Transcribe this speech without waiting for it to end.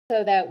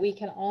so that we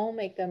can all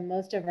make the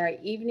most of our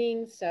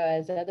evenings. So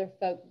as other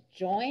folk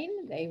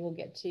join, they will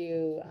get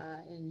to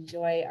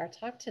enjoy our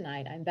talk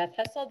tonight. I'm Beth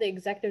Hessel, the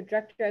Executive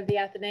Director of the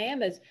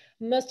Athenaeum. As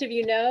most of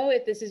you know,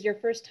 if this is your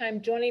first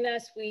time joining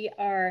us, we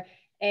are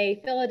a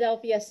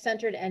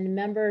Philadelphia-centered and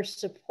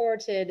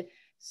member-supported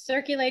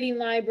circulating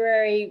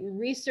library,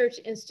 research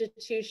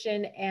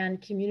institution,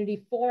 and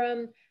community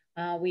forum.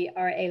 We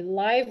are a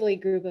lively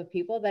group of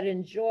people that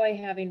enjoy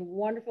having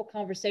wonderful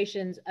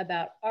conversations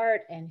about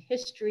art and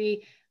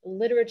history,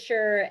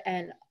 literature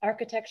and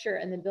architecture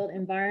and the built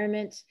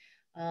environment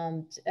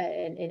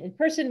in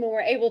person when we're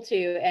able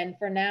to, and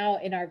for now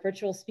in our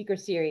virtual speaker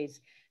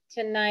series.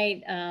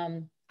 Tonight,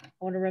 I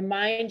want to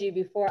remind you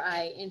before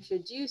I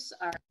introduce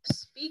our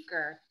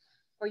speaker,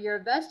 for your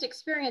best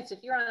experience,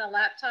 if you're on a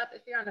laptop,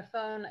 if you're on a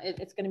phone,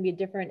 it's going to be a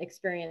different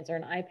experience, or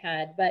an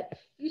iPad, but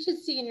you should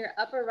see in your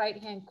upper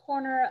right-hand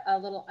corner a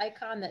little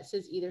icon that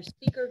says either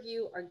speaker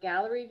view or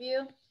gallery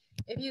view.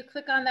 If you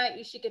click on that,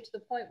 you should get to the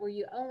point where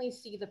you only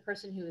see the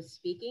person who is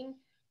speaking,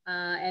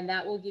 and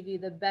that will give you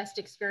the best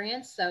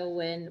experience. So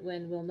when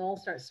Noel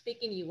starts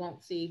speaking, you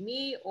won't see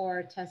me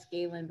or Tess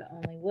Galen, but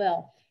only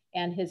Will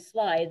and his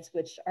slides,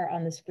 which are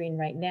on the screen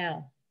right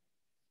now.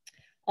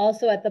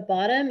 Also at the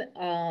bottom,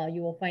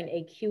 you will find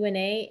a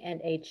Q&A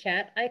and a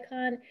chat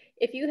icon.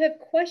 If you have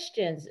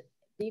questions,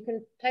 you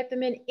can type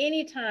them in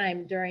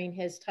anytime during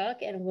his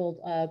talk, and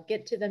we'll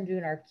get to them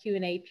during our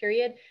Q&A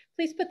period.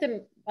 Please put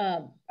them,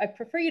 I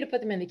prefer you to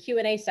put them in the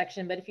Q&A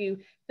section, but if you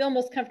feel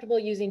most comfortable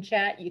using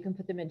chat, you can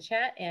put them in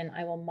chat, and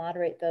I will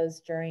moderate those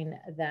during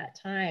that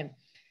time.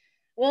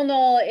 Will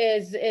Noel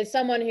is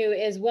someone who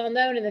is well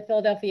known in the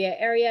Philadelphia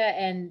area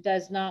and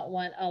does not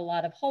want a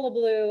lot of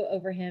hullabaloo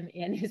over him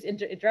in his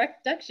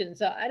introduction.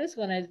 So I just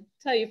want to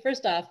tell you,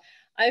 first off,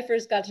 I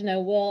first got to know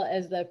Will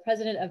as the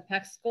president of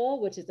PAC School,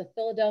 which is the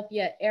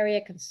Philadelphia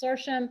Area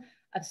Consortium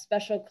of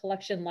Special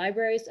Collection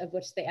Libraries, of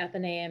which the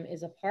Athenaeum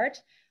is a part.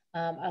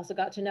 I also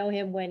got to know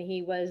him when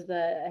he was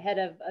the head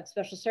of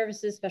Special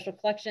Services, Special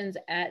Collections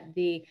at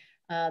the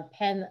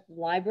Penn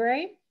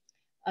Library.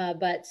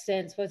 But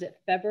since, was it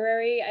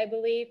February, I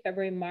believe,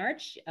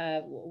 March,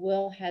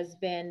 Will has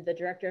been the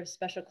director of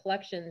special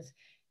collections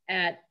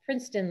at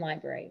Princeton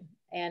Library.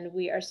 And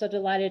we are so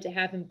delighted to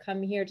have him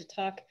come here to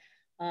talk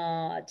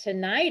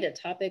tonight, a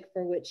topic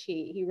for which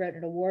he wrote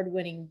an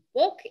award-winning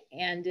book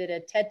and did a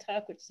TED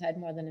Talk, which has had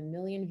more than 1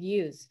 million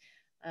views.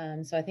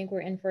 So I think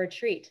we're in for a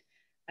treat.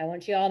 I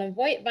want you all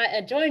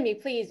to join me,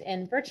 please,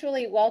 in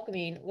virtually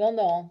welcoming Will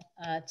Noel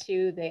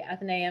to the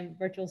Athenaeum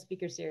Virtual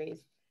Speaker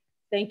Series.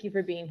 Thank you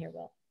for being here,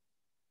 Will.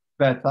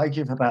 Beth, thank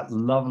you for that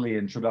lovely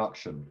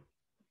introduction.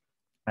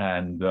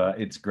 And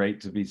it's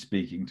great to be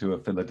speaking to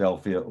a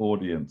Philadelphia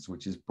audience,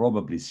 which is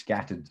probably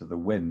scattered to the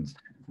winds.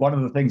 One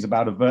of the things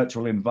about a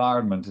virtual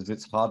environment is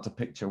it's hard to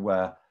picture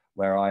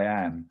where I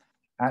am.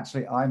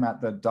 Actually, I'm at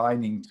the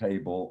dining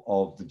table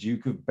of the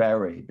Duke of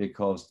Berry,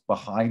 because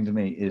behind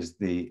me is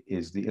the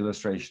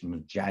illustration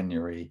of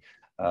January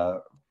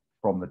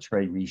from the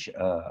Très Riche,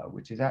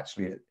 which is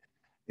actually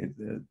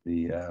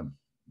the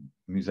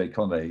Musée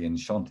Condé in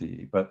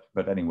Chantilly, but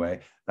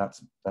anyway,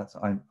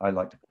 I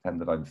like to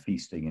pretend that I'm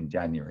feasting in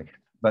January.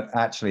 But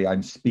actually,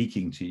 I'm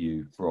speaking to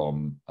you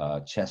from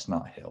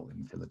Chestnut Hill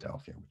in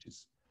Philadelphia, which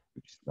is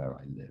where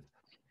I live,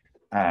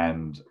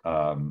 and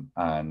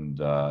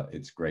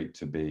it's great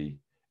to be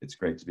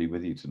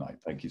with you tonight.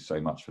 Thank you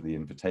so much for the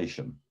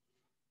invitation.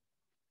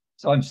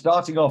 So I'm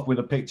starting off with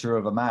a picture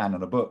of a man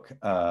and a book.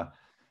 The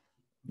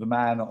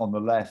man on the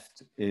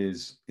left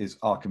is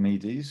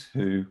Archimedes,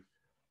 who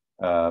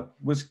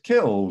was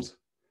killed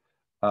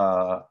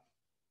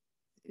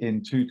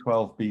in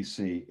 212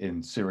 BC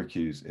in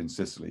Syracuse in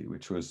Sicily,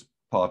 which was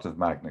part of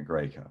Magna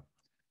Graeca.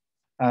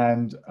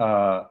 And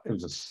it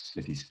was a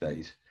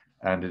city-state,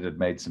 and it had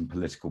made some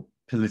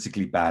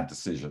politically bad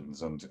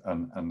decisions, and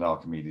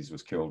Archimedes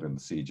was killed in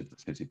the siege of the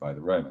city by the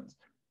Romans.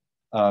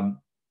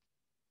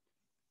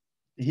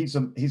 He's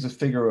a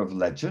figure of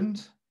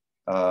legend.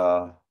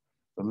 The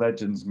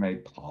legends may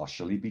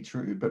partially be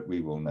true, but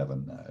we will never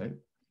know.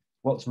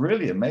 What's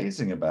really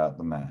amazing about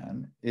the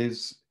man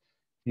is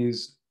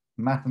his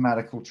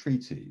mathematical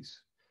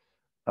treatises,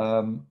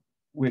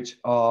 which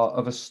are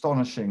of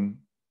astonishing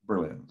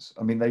brilliance.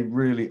 I mean, they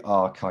really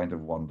are kind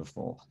of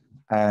wonderful.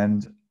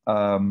 And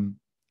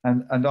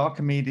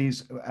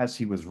Archimedes, as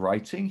he was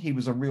writing, he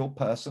was a real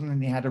person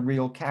and he had a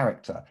real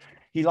character.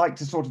 He liked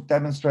to sort of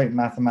demonstrate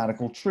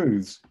mathematical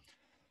truths,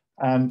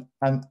 and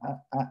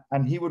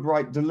he would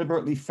write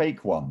deliberately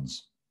fake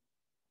ones.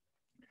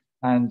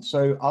 And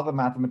so other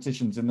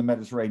mathematicians in the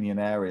Mediterranean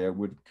area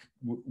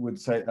would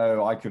say,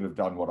 oh, I could have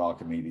done what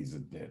Archimedes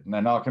did. And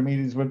then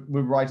Archimedes would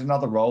write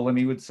another role, and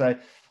he would say,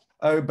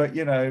 oh, but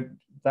you know,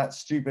 that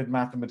stupid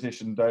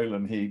mathematician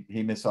Dolan,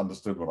 he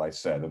misunderstood what I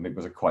said, and it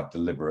was a quite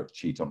deliberate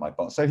cheat on my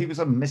part. So he was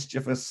a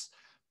mischievous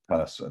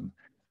person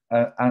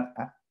and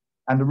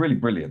a really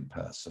brilliant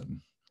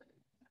person.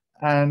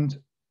 And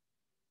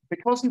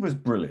because he was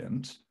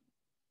brilliant,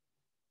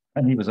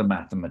 and he was a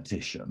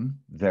mathematician,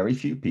 very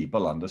few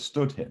people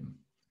understood him.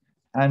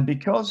 And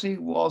because he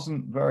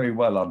wasn't very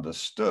well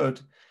understood,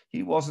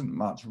 he wasn't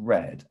much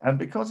read. And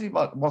because he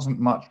wasn't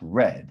much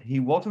read, he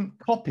wasn't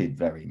copied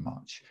very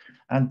much.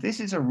 And this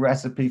is a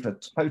recipe for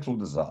total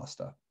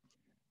disaster.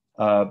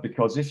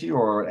 Because if you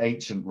are an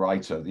ancient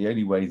writer, the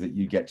only way that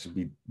you get to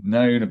be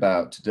known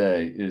about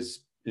today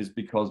is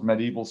because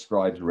medieval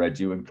scribes read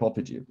you and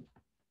copied you.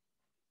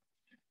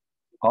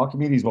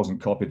 Archimedes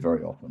wasn't copied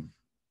very often.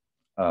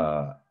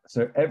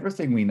 So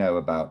everything we know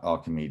about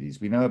Archimedes,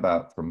 we know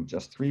about from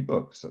just 3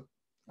 books.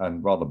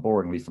 And rather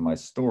boringly for my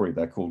story,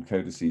 they're called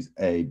Codices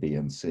A, B,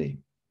 and C.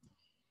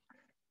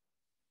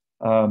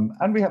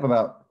 And we have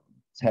about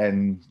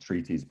 10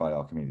 treatises by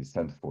Archimedes,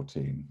 10 to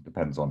 14,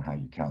 depends on how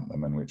you count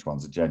them and which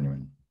ones are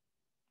genuine.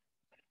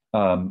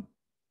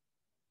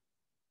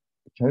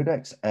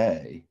 Codex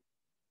A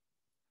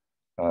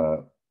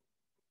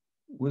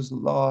was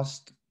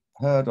last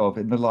heard of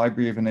in the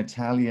library of an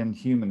Italian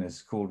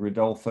humanist called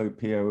Ridolfo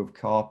Pio of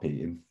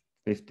Carpi in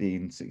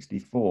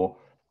 1564,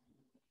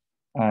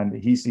 and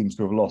he seems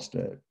to have lost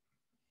it.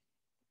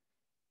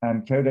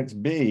 And Codex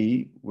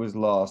B was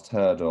last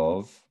heard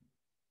of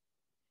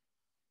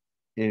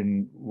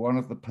in one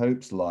of the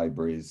Pope's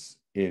libraries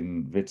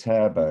in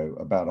Viterbo,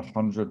 about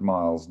 100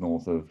 miles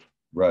north of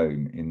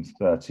Rome in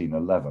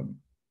 1311.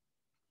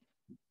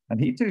 And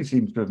he too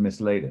seems to have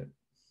mislaid it.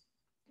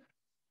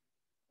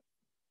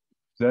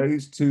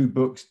 Those 2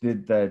 books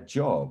did their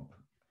job.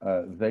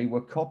 They were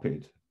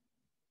copied.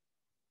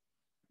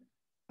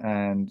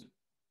 And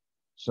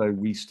so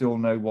we still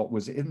know what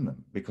was in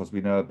them because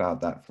we know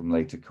about that from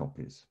later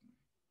copies.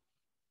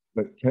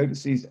 But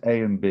Codices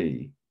A and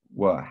B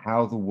were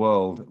how the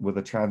world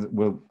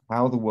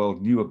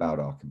knew about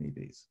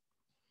Archimedes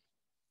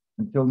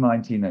until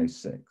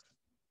 1906.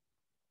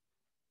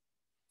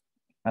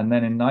 And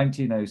then in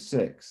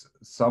 1906,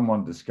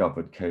 someone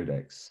discovered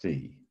Codex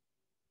C.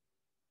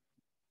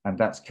 And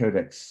that's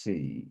Codex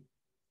C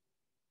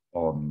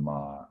on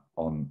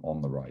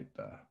the right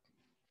there.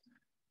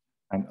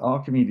 And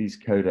Archimedes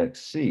Codex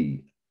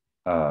C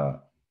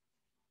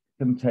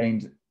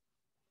contained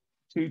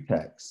 2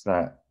 texts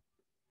that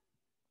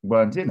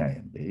weren't in A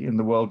and B, and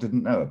the world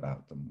didn't know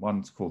about them.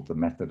 One's called the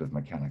Method of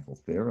Mechanical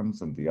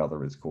Theorems, and the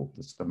other is called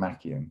the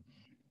Stomachion.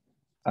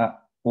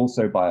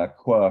 Also by a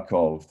quirk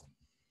of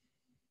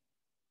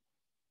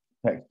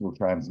textual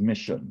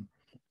transmission,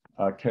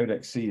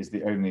 Codex C is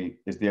the only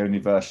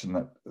version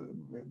that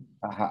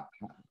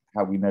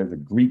how we know the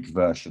Greek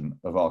version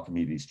of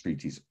Archimedes'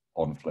 treatise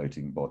on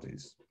floating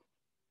bodies.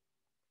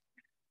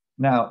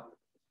 Now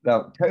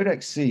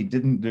Codex C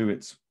didn't do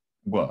its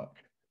work.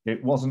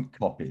 It wasn't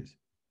copied,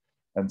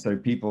 and so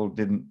people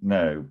didn't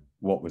know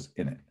what was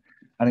in it.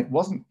 And it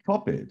wasn't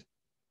copied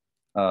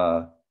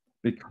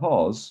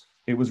because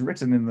it was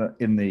written in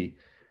the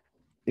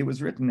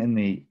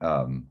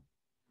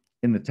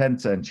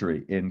 10th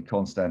century in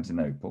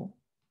Constantinople.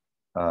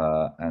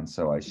 And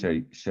so I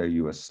show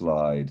you a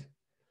slide.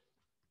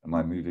 Am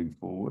I moving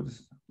forward?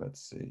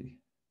 Let's see.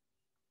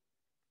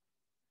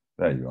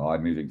 There you are.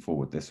 I'm moving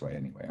forward this way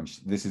anyway.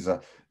 This is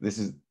a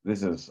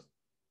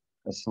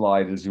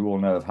slide, as you all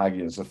know, of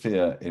Hagia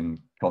Sophia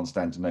in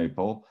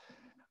Constantinople.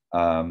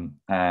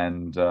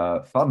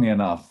 Funnily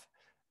enough,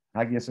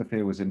 Hagia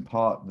Sophia was in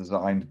part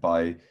designed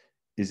by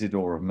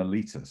Isidore of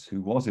Miletus,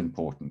 who was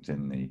important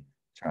in the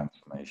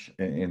transformation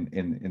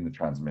in the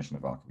transmission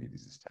of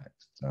Archimedes'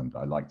 texts. And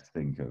I like to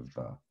think of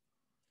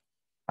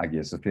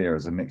Hagia Sophia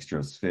as a mixture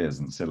of spheres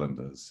and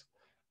cylinders,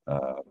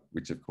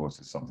 which of course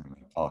is something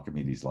that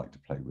Archimedes liked to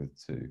play with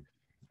too.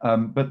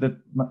 But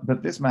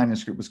this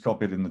manuscript was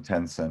copied in the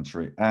 10th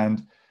century,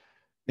 and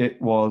it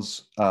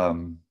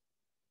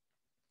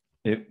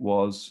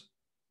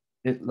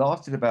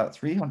lasted about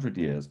 300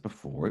 years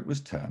before it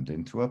was turned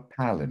into a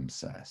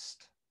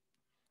palimpsest.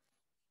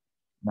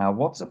 Now,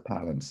 what's a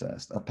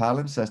palimpsest? A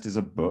palimpsest is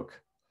a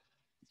book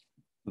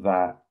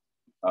that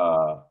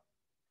the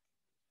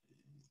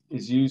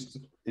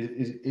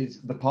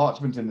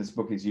parchment in this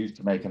book is used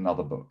to make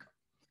another book.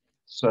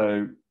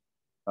 So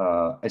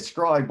a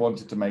scribe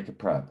wanted to make a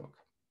prayer book,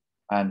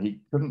 and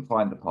he couldn't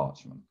find the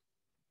parchment.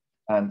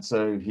 And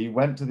so he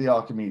went to the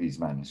Archimedes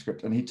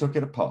manuscript and he took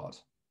it apart.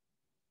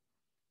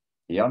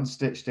 He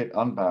unstitched it,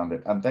 unbound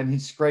it, and then he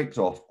scraped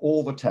off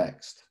all the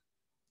text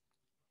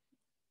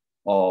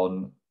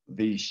on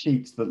the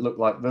sheets that look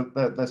like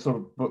they're sort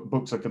of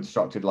books are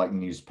constructed like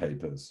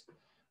newspapers.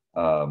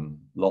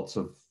 Lots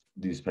of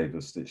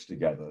newspapers stitched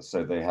together,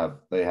 so they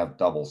have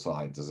double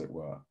sides, as it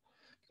were,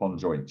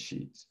 conjoint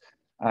sheets.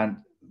 And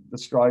the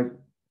scribe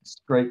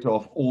scraped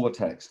off all the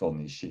text on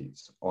these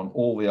sheets, on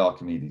all the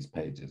Archimedes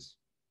pages.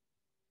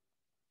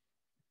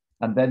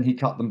 And then he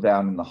cut them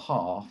down in the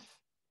half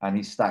and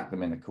he stacked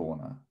them in a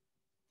corner.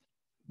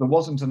 There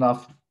wasn't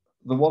enough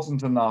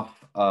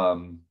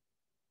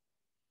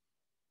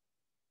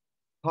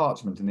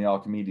parchment in the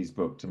Archimedes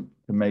book to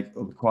make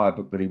the choir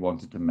book that he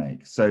wanted to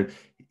make. So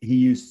he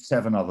used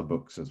 7 other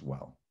books as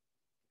well.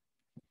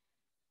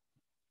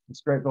 He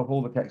scraped off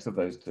all the text of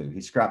those 2.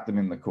 He scrapped them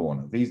in the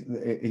corner.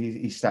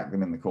 He stacked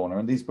them in the corner,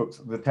 and these books,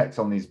 the text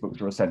on these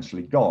books are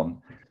essentially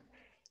gone.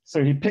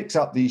 So he picks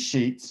up these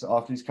sheets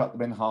after he's cut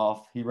them in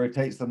half, he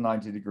rotates them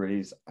 90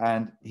 degrees,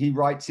 and he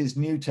writes his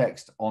new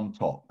text on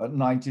top at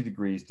 90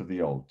 degrees to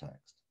the old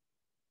text.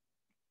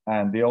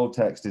 And the old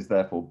text is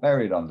therefore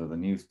buried under the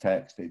new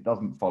text. It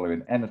doesn't follow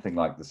in anything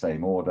like the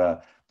same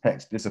order.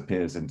 Text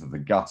disappears into the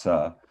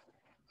gutter.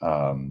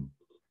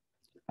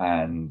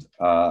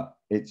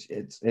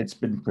 It's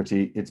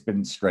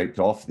been scraped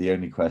off. The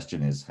only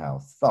question is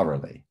how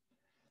thoroughly.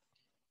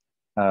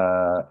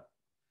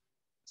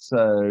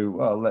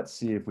 Well, let's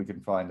see if we can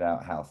find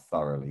out how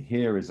thoroughly.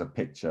 Here is a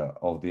picture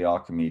of the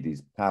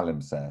Archimedes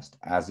Palimpsest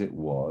as it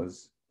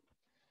was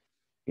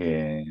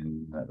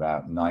in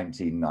about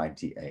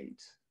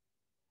 1998.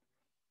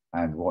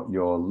 And what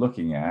you're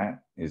looking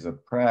at is a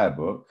prayer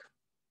book.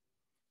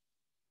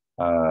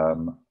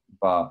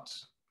 But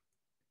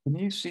can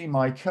you see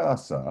my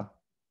cursor?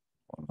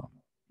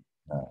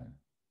 No.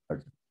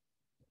 Okay.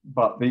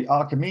 But the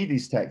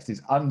Archimedes text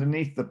is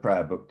underneath the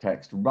prayer book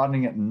text,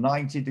 running at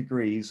 90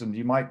 degrees, and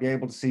you might be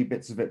able to see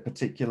bits of it,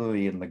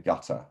 particularly in the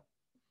gutter.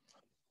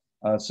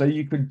 So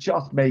you could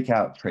just make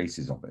out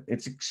traces of it.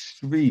 It's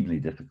extremely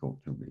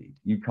difficult to read.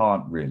 You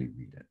can't really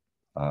read it.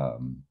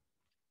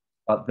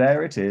 But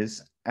there it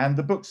is. And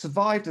the book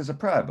survived as a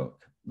prayer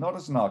book, not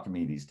as an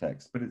Archimedes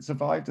text, but it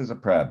survived as a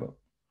prayer book.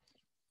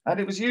 And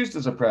it was used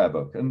as a prayer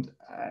book. And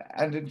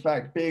in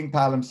fact, being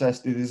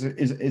palimpsested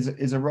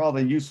is a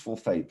rather useful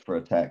fate for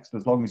a text,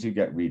 as long as you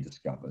get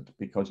rediscovered,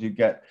 because you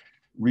get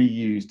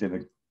reused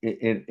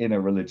in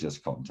a religious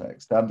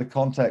context. And the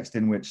context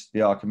in which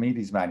the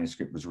Archimedes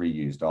manuscript was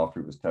reused after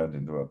it was turned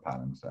into a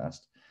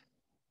palimpsest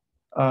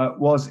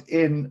was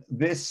in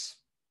this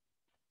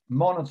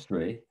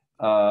monastery.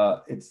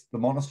 It's the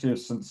monastery of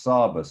St.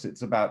 Sabas.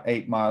 It's about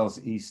 8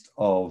 miles east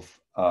of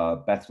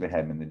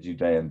Bethlehem in the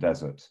Judean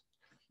desert.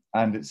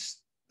 And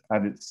it's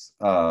been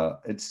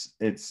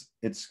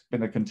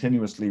a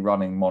continuously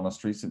running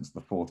monastery since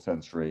the 4th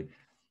century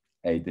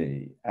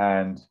AD.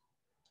 And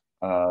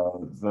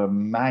the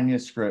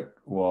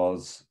manuscript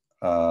was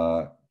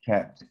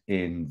kept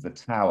in the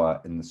tower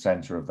in the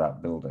center of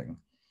that building.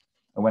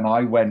 And when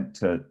I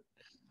went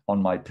on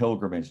my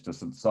pilgrimage to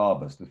St.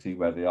 Sabas to see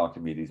where the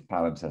Archimedes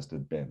Palimpsest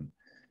had been,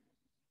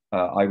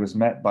 I was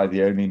met by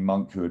the only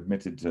monk who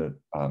admitted to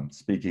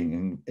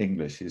speaking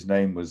English. His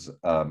name was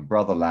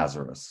Brother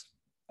Lazarus.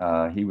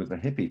 He was a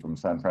hippie from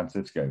San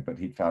Francisco, but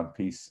he'd found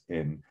peace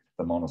in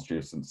the monastery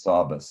of St.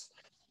 Sabas.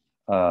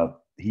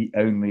 He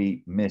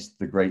only missed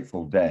the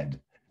Grateful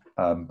Dead,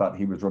 but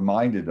he was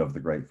reminded of the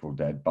Grateful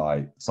Dead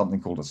by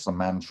something called a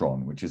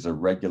Synchrotron, which is a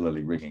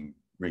regularly ringing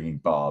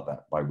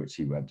bar by which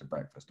he went to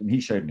breakfast. And he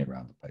showed me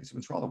around the place. It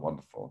was rather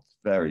wonderful. It's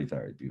very,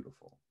 very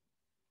beautiful.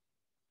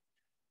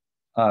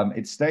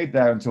 It stayed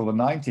there until the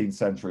 19th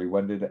century,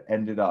 when it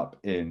ended up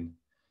in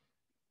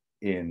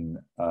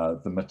the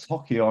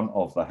Metochion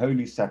of the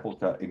Holy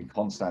Sepulchre in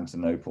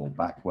Constantinople,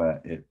 back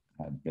where it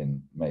had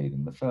been made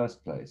in the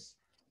first place.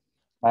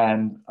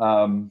 And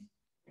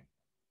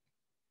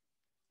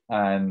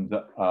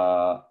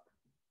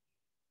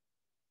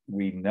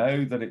we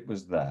know that it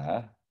was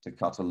there, to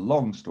cut a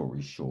long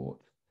story short,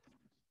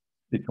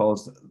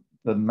 because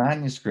the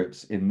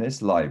manuscripts in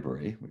this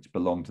library, which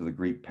belonged to the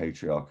Greek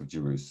Patriarch of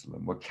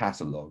Jerusalem, were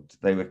catalogued.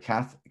 They were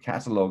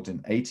catalogued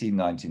in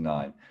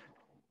 1899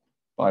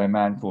 by a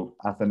man called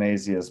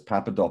Athanasius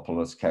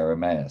Papadopoulos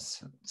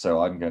Kerameus.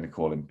 So I'm going to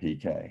call him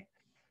PK.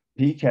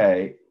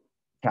 PK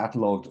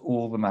catalogued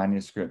all the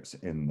manuscripts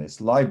in this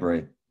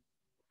library,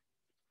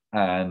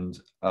 and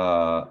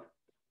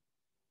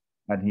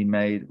he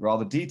made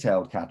rather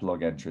detailed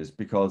catalogue entries,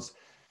 because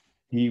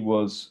he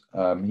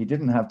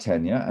didn't have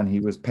tenure, and he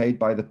was paid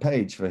by the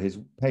page for his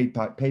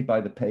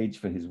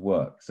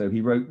work. So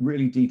he wrote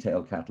really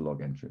detailed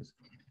catalogue entries.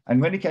 And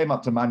when he came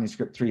up to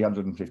manuscript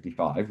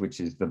 355, which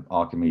is the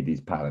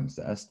Archimedes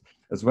Palimpsest,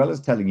 as well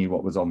as telling you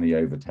what was on the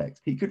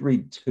overtext, he could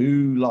read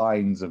 2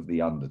 lines of the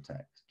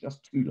undertext,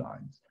 just 2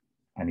 lines,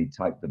 and he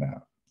typed them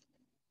out.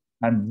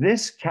 And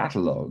this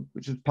catalogue,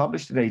 which was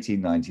published in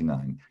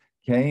 1899,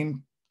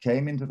 came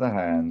into the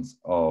hands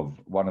of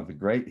one of the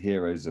great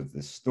heroes of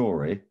this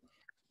story,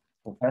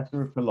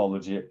 professor of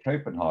philology at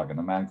Copenhagen,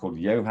 a man called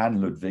Johann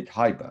Ludwig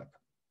Heiberg.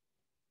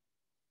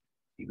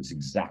 He was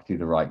exactly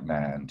the right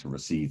man to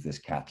receive this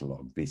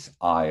catalogue, this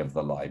eye of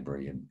the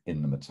library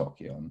in the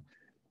Metochion,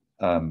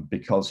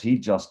 because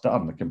he'd just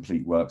done the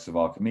complete works of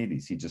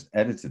Archimedes. He just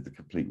edited the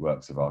complete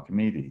works of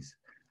Archimedes.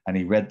 And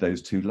he read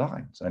those 2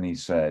 lines, and he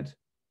said,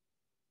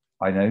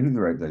 I know who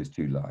wrote those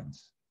 2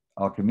 lines.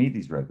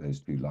 Archimedes wrote those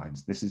 2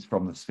 lines. This is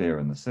from the sphere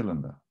and the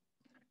cylinder.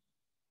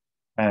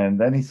 And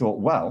then he thought,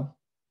 well,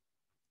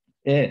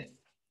 if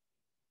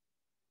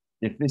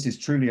this is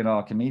truly an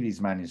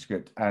Archimedes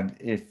manuscript, and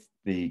if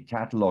the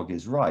catalogue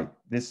is right,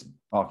 this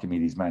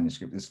Archimedes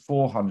manuscript is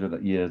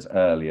 400 years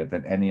earlier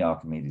than any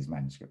Archimedes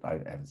manuscript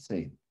I've ever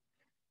seen.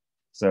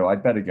 So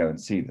I'd better go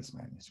and see this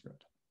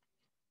manuscript.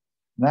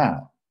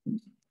 Now,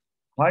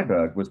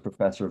 Heiberg was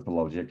professor of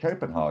philology at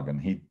Copenhagen.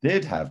 He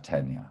did have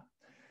tenure.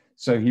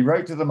 So he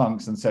wrote to the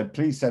monks and said,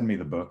 please send me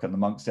the book. And the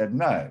monks said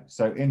no.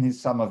 So in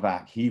his summer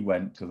vac, he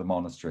went to the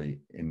monastery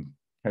in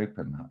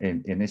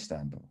in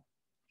Istanbul.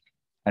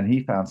 And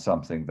he found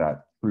something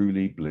that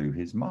truly blew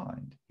his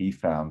mind. He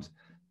found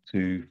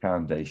two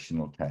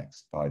foundational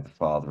texts by the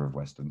father of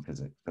Western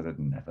physics that had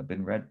never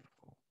been read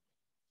before.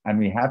 And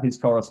we have his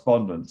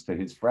correspondence to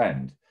his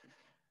friend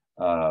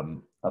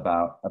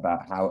about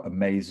how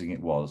amazing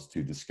it was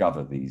to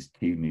discover these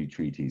two new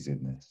treatises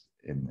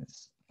in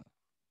this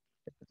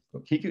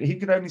book. He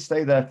could only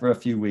stay there for a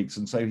few weeks,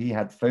 and so he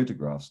had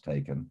photographs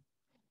taken.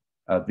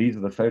 These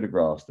are the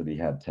photographs that he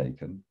had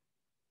taken.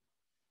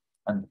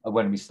 And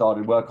when we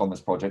started work on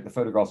this project, the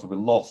photographs were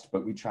lost,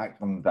 but we tracked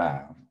them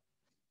down.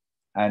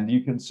 And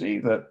you can see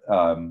that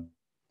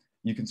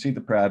you can see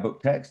the prayer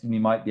book text, and you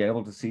might be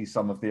able to see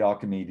some of the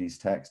Archimedes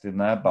text in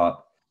there,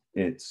 but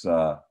it's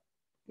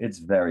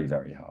very,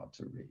 very hard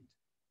to read.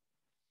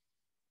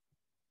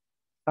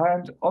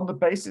 And on the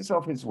basis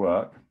of his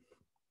work,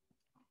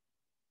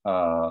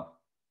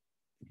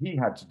 he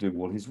had to do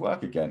all his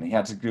work again. He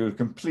had to do a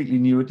completely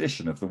new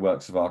edition of the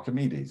works of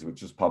Archimedes,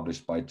 which was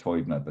published by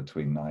Teubner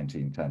between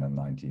 1910 and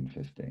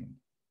 1915.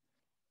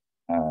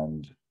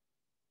 And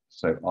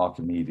so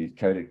Archimedes,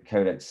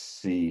 Codex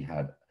C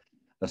had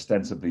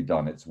ostensibly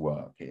done its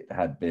work. It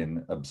had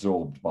been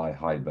absorbed by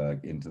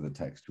Heiberg into the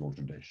textual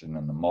tradition,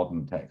 and the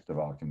modern text of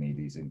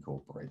Archimedes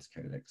incorporates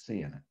Codex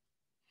C in it.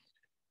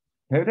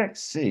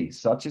 Codex C,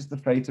 such is the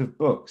fate of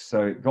books,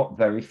 so it got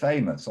very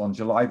famous. On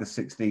July the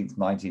 16th,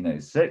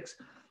 1906,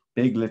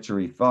 big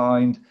literary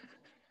find,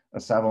 a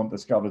savant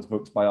discovers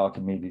books by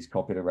Archimedes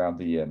copied around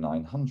the year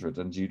 900,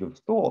 and you'd have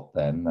thought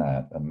then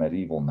that a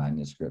medieval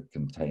manuscript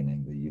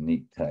containing the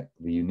unique text,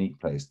 the unique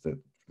place that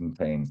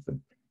contains the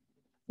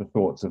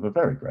thoughts of a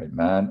very great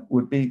man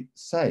would be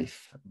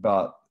safe,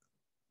 but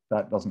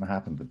that doesn't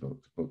happen to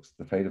books.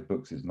 The fate of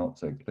books is not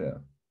so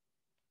clear.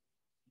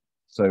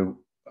 So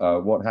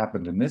what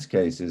happened in this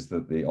case is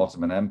that the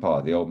Ottoman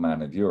Empire, the old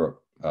man of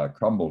Europe,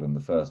 crumbled in the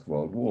First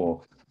World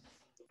War,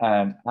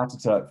 and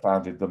Ataturk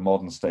founded the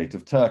modern state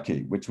of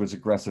Turkey, which was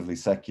aggressively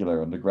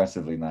secular and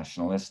aggressively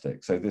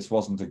nationalistic. So this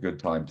wasn't a good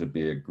time to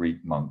be a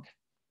Greek monk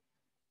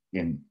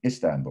in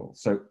Istanbul.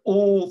 So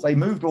they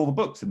moved all the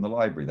books in the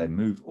library. They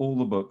moved all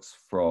the books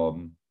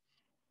from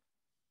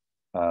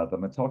the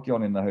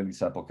Metochion in the Holy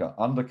Sepulchre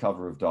under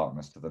cover of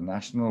darkness to the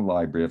National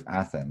Library of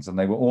Athens. And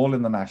they were all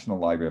in the National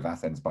Library of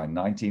Athens by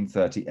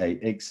 1938,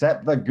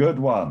 except the good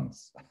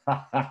ones.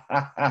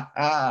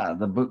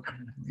 The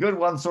good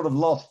ones sort of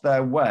lost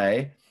their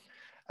way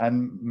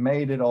and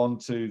made it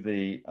onto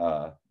the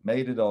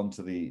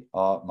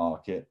art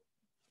market.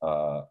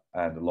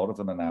 And a lot of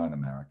them are now in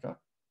America.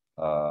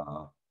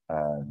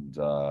 And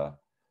a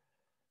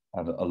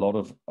lot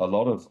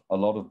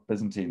of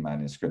Byzantine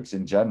manuscripts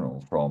in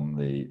general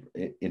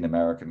in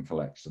American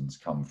collections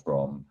come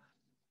from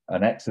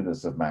an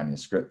exodus of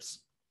manuscripts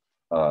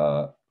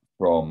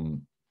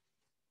from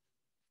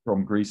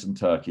Greece and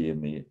Turkey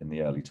in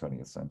the early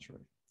 20th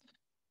century,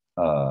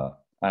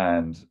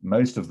 and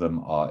most of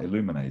them are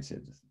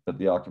illuminated. But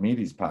the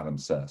Archimedes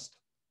Palimpsest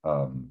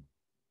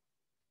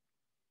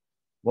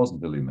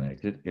wasn't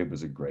illuminated; it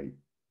was a great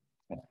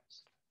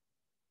text.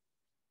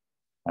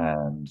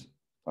 And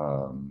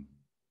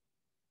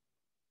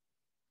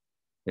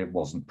it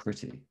wasn't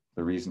pretty.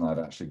 The reason I've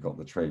actually got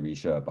the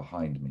Treviso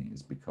behind me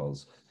is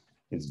because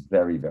it's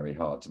very, very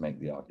hard to make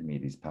the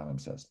Archimedes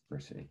Palimpsest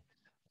pretty.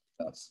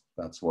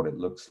 That's what it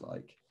looks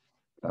like.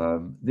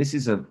 This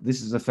is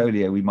a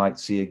folio we might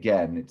see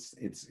again. It's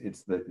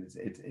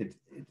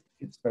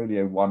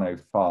folio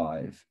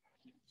 105,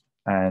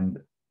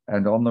 and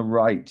on the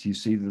right you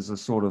see there's a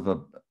sort of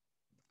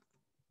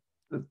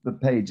the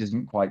page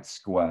isn't quite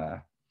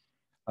square.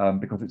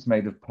 Because it's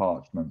made of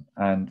parchment,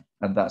 and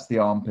that's the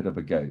armpit of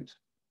a goat.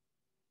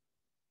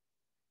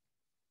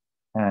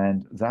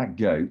 And that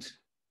goat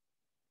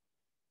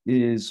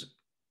has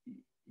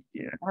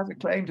a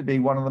claim to be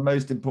one of the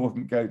most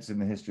important goats in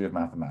the history of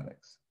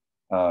mathematics.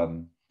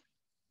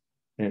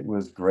 It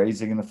was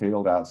grazing in a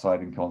field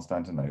outside in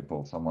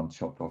Constantinople. Someone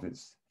chopped off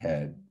its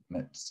head,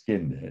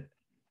 skinned it,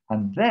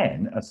 and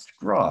then a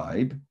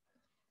scribe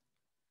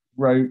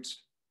wrote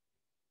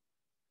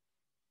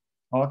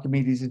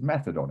Archimedes'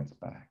 method on its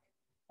back.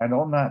 And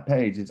on that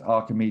page is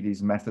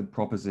Archimedes' method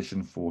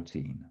proposition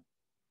 14,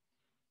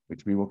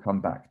 which we will come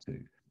back to.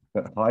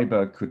 But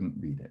Heiberg couldn't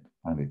read it,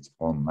 and it's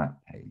on that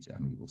page,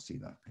 and we will see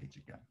that page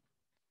again.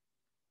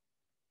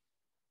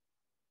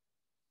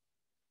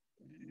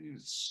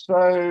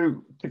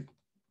 So the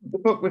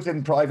book was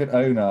in private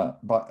owner,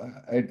 but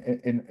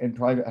in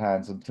private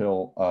hands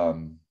until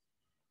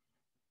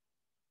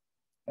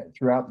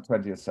throughout the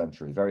 20th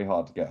century, very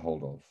hard to get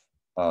hold of.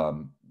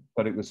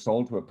 But it was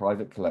sold to a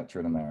private collector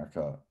in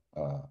America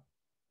for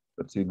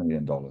 $2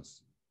 million.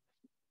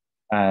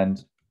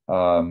 And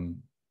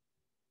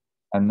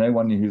no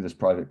one knew who this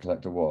private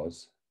collector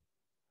was,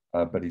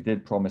 but he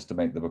did promise to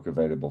make the book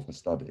available for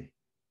study.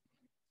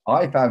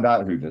 I found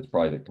out who this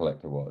private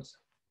collector was.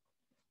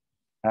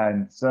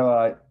 And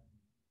so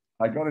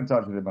I got in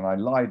touch with him and I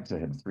lied to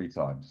him 3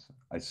 times.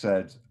 I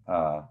said,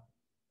 I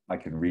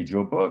can read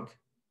your book,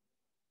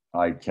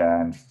 I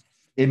can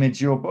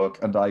image your book,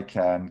 and I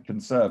can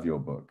conserve your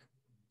book.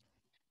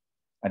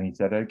 And he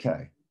said,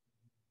 okay.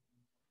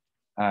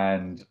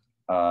 And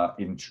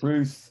in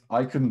truth,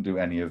 I couldn't do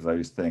any of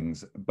those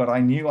things, but I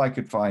knew I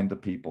could find the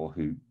people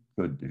who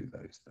could do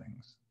those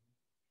things.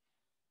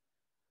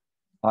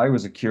 I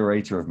was a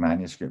curator of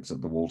manuscripts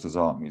at the Walters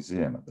Art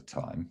Museum at the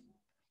time,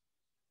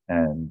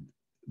 and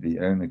the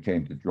owner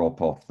came to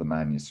drop off the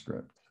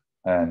manuscript.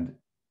 And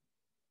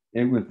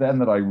it was then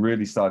that I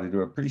really started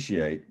to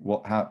appreciate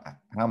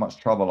how much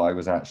trouble I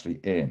was actually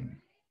in.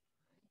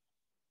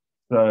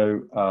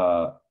 So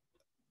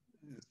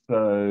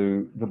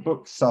the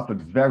book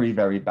suffered very,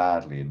 very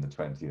badly in the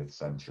 20th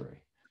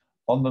century.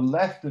 On the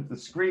left of the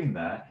screen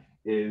there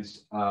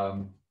is a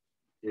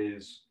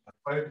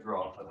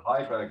photograph that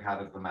Heiberg had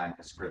of the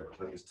manuscript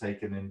that was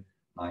taken in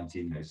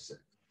 1906.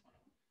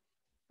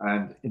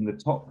 And in the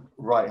top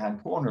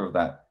right-hand corner of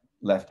that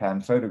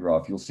left-hand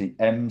photograph, you'll see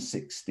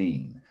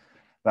M16.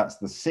 That's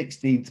the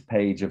 16th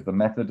page of the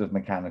Method of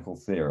Mechanical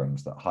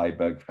Theorems that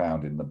Heiberg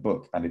found in the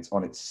book. And it's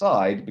on its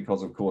side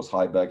because, of course,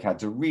 Heiberg had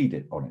to read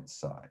it on its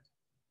side.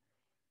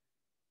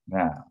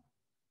 Now,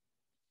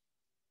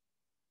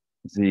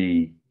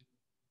 the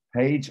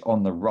page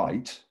on the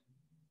right,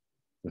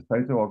 the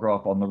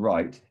photograph on the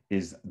right,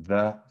 is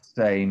the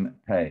same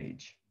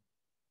page.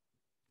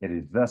 It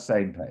is the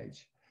same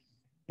page.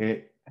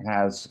 It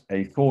has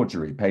a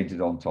forgery painted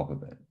on top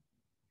of it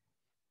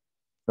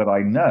that I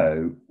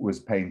know was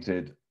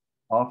painted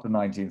after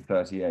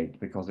 1938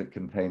 because it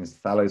contains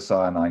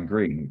phthalocyanine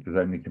green, which was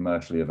only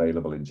commercially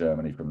available in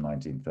Germany from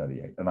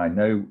 1938. And I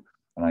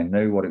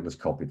know what it was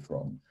copied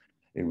from.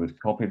 It was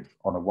copied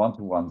on a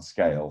 1-to-1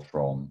 scale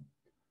from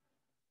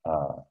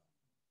a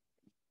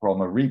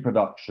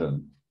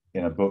reproduction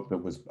in a book that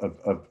was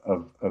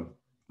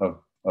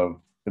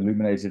of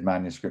illuminated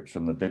manuscripts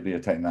from the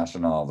Bibliothèque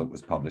Nationale that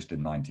was published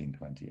in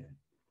 1928.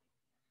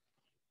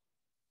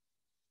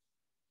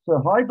 So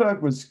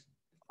Heiberg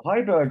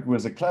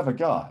was a clever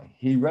guy.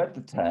 He read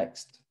the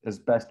text as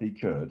best he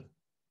could.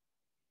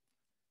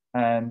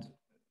 And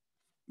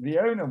the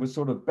owner was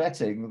sort of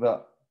betting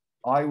that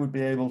I would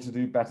be able to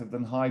do better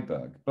than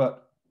Heiberg.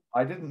 But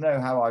I didn't know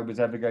how I was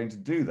ever going to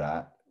do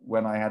that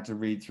when I had to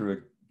read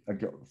through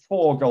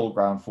 4 gold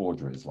ground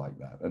forgeries like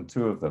that. And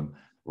 2 of them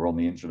were on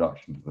the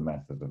introduction to the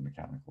Method of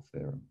Mechanical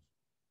Theorem,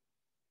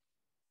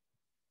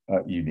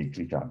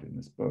 uniquely found in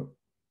this book.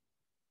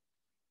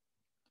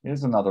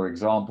 Here's another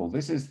example.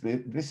 This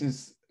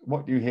is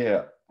what you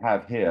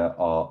have here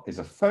is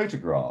a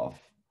photograph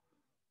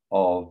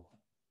of,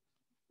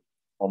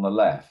 on the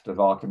left, of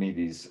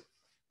Archimedes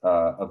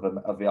of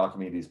the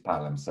Archimedes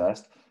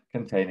Palimpsest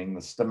containing the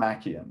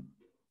Stomachion.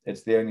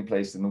 It's the only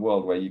place in the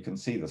world where you can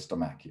see the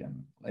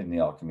Stomachion in the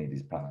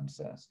Archimedes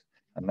Palimpsest,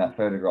 and that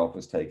photograph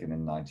was taken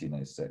in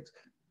 1906.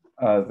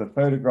 The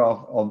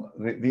photograph on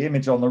the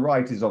image on the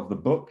right is of the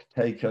book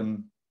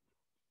taken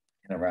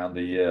in around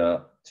the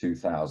year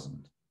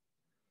 2000.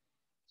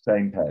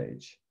 Same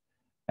page.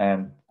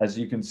 And as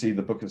you can see,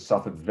 the book has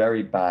suffered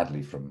very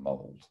badly from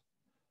mold.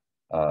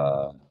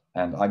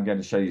 And I'm going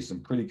to show you some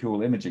pretty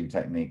cool imaging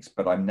techniques,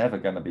 but I'm never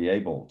going to be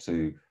able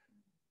to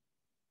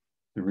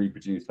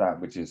reproduce that,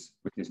 which is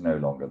no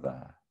longer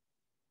there.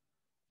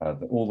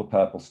 All the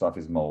purple stuff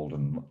is mold,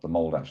 and the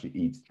mold actually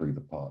eats through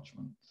the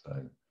parchment.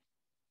 So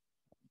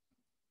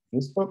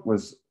this book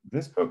was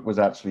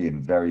actually in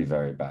very,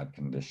 very bad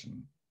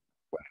condition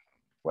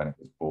when it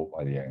was bought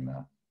by the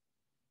owner.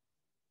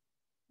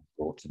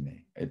 Brought to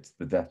me. It's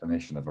the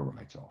definition of a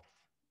write-off.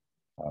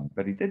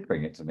 But he did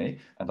bring it to me,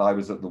 and I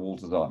was at the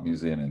Walters Art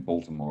Museum in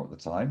Baltimore at the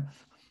time,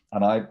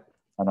 and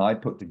I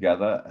put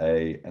together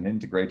an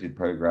integrated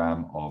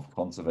program of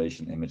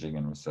conservation imaging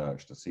and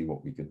research to see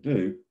what we could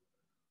do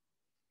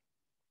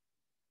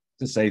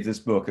to save this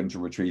book and to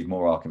retrieve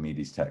more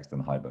Archimedes text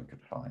than Heiberg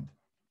could find.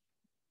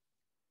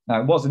 Now,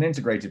 it was an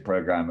integrated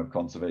program of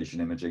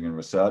conservation imaging and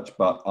research,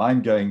 but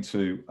I'm going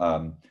to,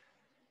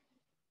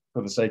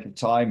 for the sake of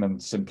time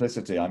and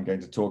simplicity, I'm going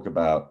to talk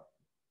about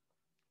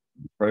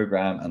the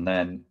program and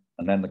then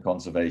the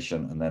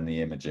conservation and then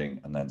the imaging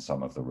and then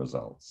some of the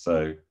results.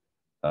 So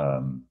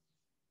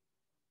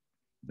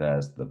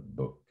there's the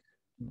book.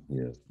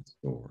 Here's the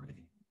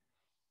story.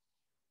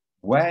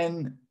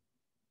 When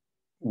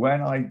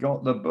I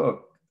got the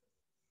book,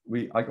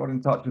 I got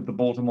in touch with the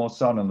Baltimore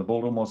Sun, and the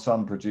Baltimore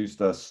Sun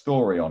produced a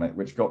story on it,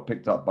 which got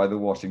picked up by the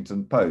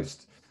Washington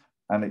Post.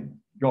 And it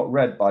got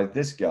read by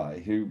this guy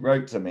who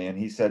wrote to me, and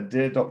he said,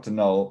 "Dear Dr.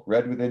 Noel,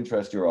 read with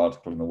interest your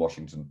article in the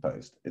Washington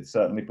Post. It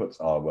certainly puts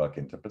our work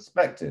into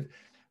perspective.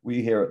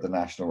 We here at the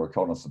National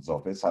Reconnaissance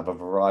Office have a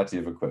variety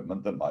of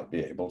equipment that might be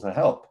able to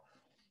help.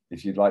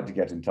 If you'd like to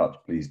get in touch,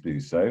 please do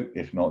so.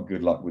 If not,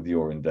 good luck with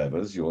your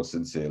endeavors. Yours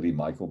sincerely,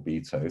 Michael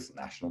B. Toth,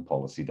 National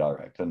Policy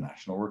Director,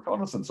 National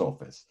Reconnaissance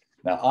Office."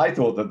 Now, I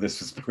thought that this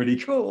was pretty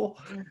cool.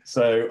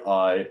 So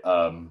I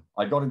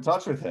got in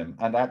touch with him,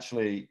 and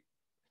actually,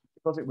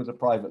 because it was a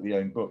privately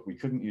owned book, we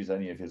couldn't use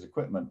any of his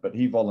equipment, but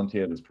he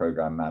volunteered as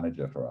program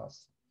manager for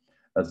us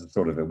as a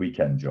sort of a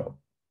weekend job,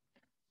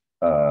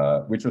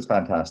 which was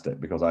fantastic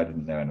because I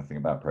didn't know anything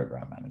about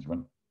program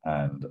management.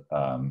 And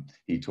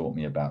he taught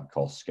me about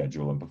cost,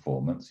 schedule, and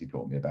performance. He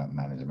taught me about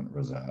management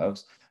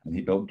reserves, and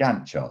he built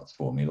Gantt charts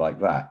for me like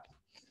that.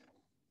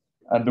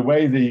 And the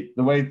way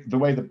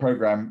the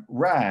program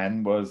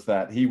ran was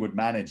that he would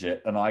manage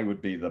it, and I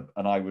would be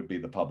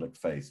the public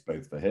face,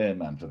 both for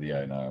him and for the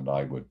owner, and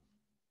I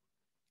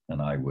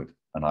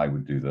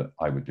would do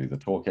the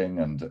talking.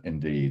 And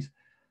indeed,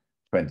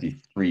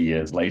 23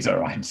 years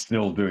later, I'm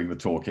still doing the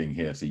talking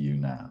here to you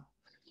now.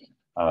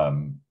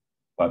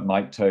 But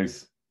Mike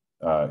Toth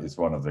is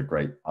one of the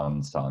great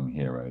unsung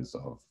heroes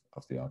of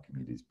the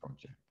Archimedes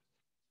project.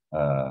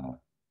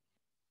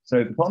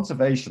 So the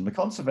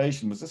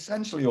conservation was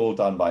essentially all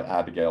done by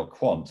Abigail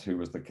Quant, who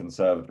was the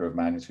conservator of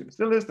manuscripts,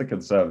 still is the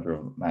conservator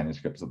of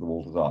manuscripts at the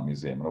Walters Art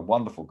Museum, and a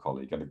wonderful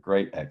colleague and a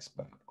great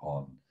expert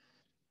on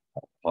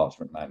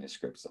parchment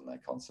manuscripts and their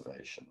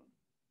conservation.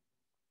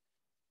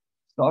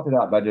 Started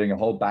out by doing a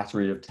whole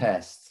battery of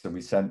tests, and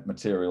we sent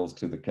materials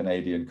to the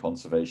Canadian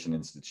Conservation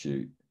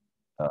Institute,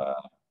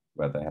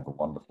 where they have a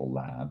wonderful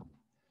lab.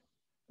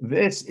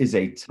 This is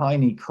a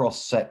tiny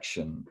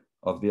cross-section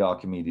of the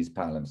Archimedes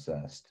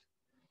Palimpsest,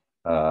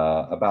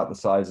 about the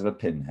size of a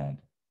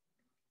pinhead.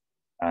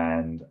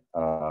 And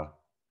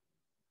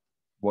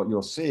what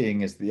you're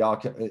seeing is the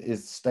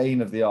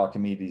stain of the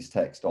Archimedes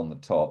text on the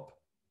top.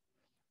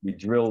 We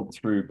drilled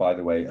through, by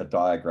the way, a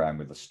diagram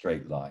with a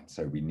straight line,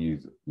 so we knew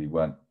that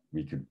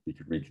we could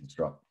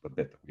reconstruct the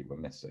bit that we were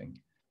missing.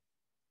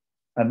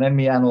 And then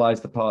we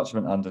analyzed the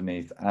parchment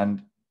underneath,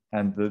 and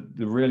the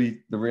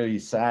really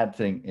sad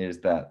thing is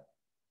that,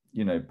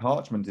 you know,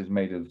 parchment is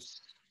made of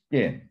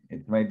skin.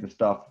 It's made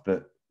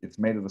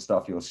of the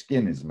stuff your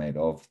skin is made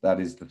of.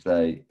 That is to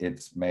say,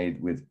 it's made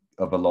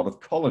of a lot of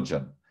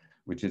collagen,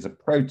 which is a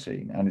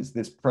protein, and it's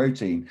this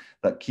protein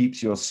that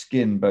keeps your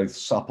skin both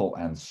supple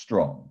and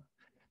strong.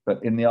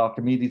 But in the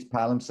Archimedes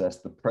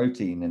Palimpsest, the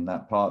protein in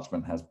that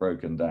parchment has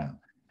broken down.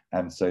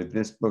 And so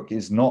this book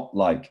is not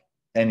like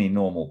any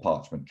normal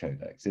parchment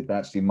codex. It's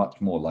actually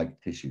much more like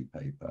tissue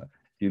paper.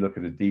 If you look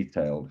at a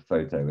detailed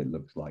photo, it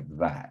looks like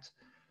that.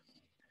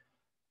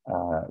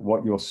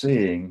 What you're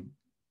seeing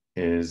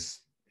is,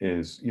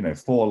 you know,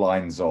 4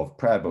 lines of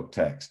prayer book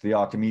text. The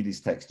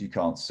Archimedes text you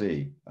can't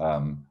see,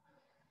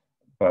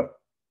 but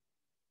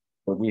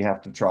we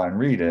have to try and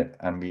read it,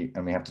 and we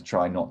have to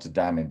try not to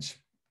damage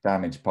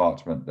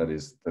parchment that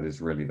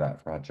is really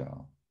that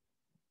fragile.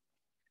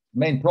 The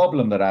main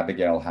problem that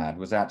Abigail had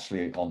was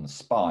actually on the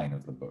spine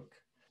of the book.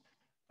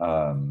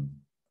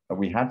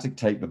 We had to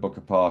take the book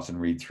apart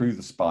and read through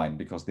the spine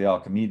because the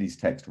Archimedes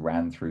text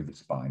ran through the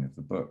spine of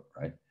the book,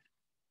 right?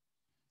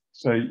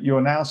 So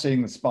you're now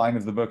seeing the spine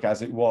of the book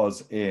as it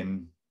was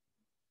in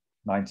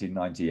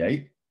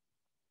 1998.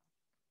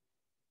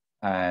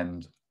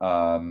 And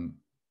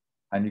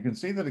you can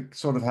see that it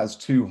sort of has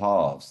 2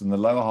 halves, and the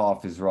lower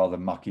half is rather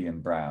mucky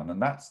and brown,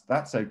 and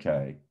that's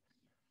okay.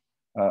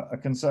 A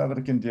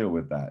conservator can deal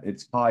with that.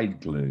 It's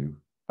hide glue,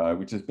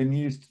 which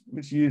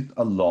is used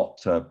a lot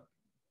to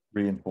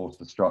reinforce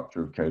the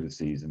structure of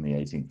codices in the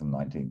 18th and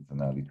 19th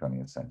and early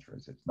 20th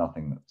centuries. It's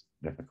nothing that's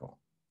difficult.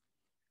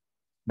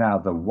 Now,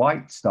 the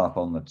white stuff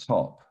on the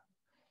top,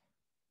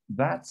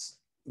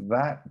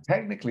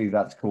 technically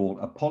that's called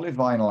a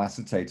polyvinyl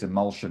acetate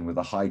emulsion with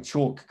a high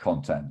chalk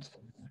content.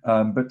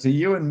 But to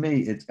you and me,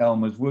 it's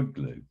Elmer's wood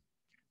glue.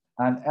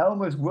 And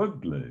Elmer's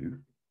wood glue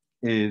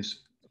is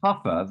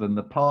tougher than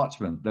the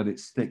parchment that it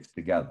sticks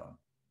together.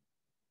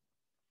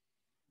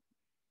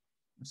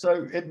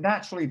 So it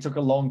naturally took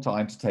a long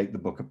time to take the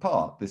book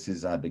apart. This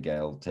is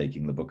Abigail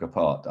taking the book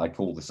apart. I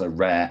call this a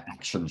rare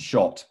action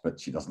shot, but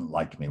she doesn't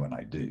like me when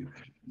I do.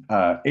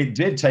 It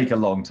did take a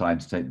long time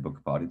to take the book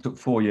apart. It took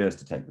 4 years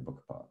to take the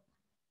book apart.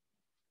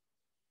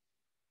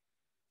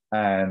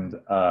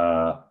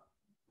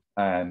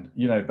 And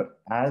you know, but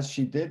as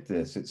she did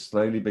this, it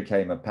slowly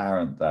became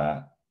apparent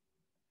that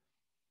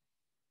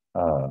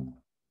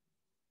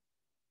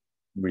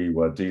we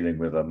were dealing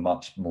with a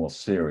much more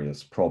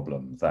serious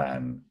problem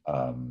than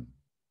and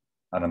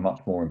a much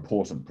more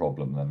important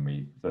problem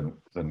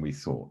than we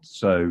thought.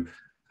 So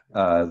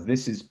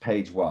this is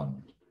page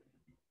 1,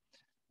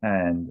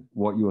 and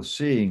what you're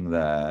seeing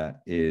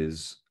there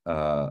is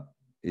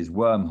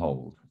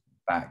wormhole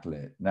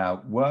backlit.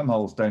 Now,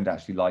 wormholes don't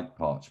actually like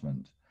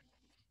parchment.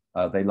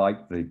 They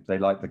like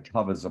the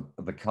covers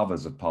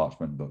of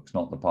parchment books,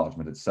 not the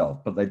parchment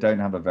itself, but they don't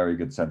have a very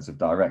good sense of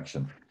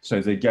direction.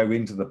 So they go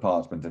into the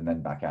parchment and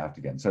then back out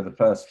again. So the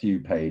first few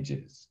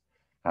pages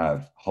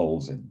have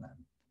holes in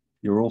them.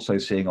 You're also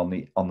seeing on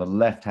the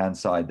left-hand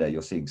side there,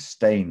 you're seeing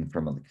stain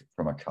from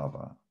a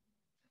cover.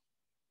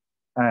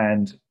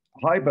 And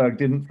Heiberg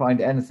didn't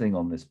find anything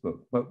on this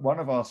book, but one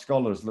of our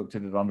scholars looked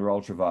at it under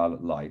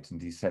ultraviolet light,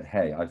 and he said,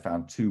 hey, I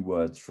found 2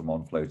 words from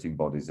on floating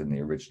bodies in the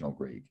original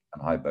Greek,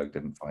 and Heiberg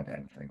didn't find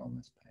anything on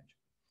this page.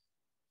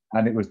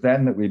 And it was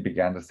then that we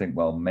began to think,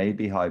 well,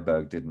 maybe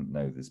Heiberg didn't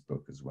know this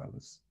book as well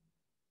as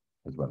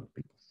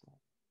people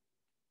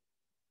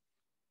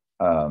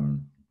thought.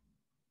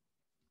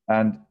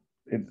 And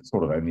it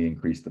sort of only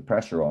increased the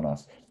pressure on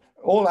us.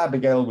 all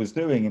Abigail was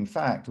doing, in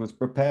fact, was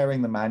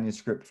preparing the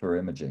manuscript for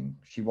imaging.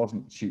 She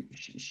wasn't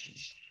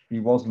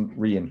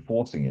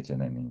reinforcing it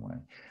in any way.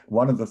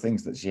 One of the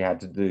things that she had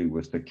to do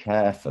was to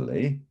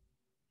carefully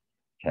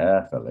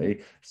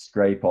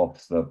scrape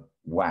off the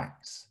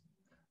wax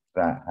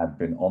that had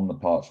been on the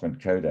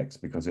parchment codex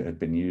because it had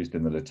been used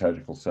in the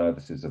liturgical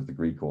services of the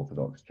Greek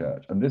Orthodox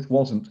Church. And this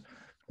wasn't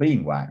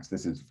clean wax,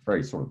 this is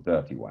very sort of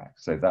dirty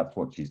wax. So that's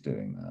what she's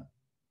doing there.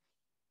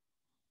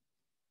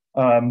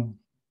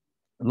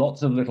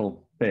 Lots of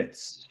little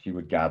bits she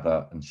would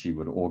gather and she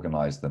would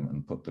organize them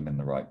and put them in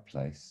the right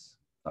place.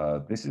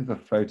 This is a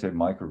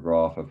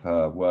photomicrograph of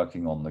her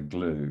working on the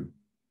glue.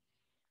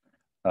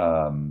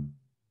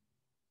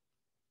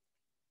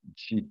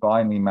 She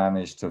finally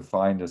managed to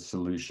find a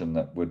solution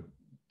that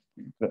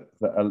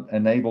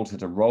enabled her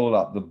to roll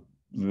up the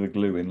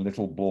glue in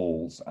little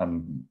balls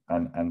and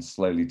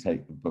slowly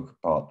take the book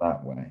apart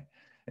that way.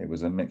 It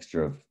was a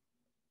mixture of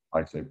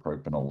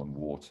isopropanol and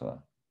water.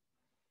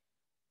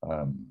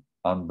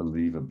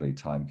 Unbelievably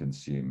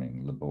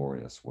time-consuming,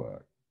 laborious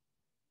work.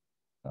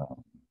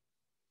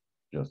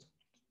 Just,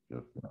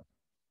 you know.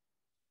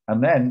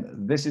 And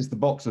then this is the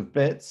box of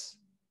bits.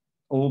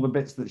 All the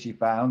bits that she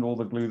found, all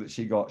the glue that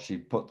she got, she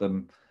put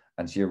them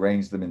and she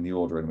arranged them in the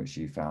order in which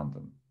she found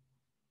them.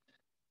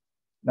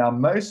 Now,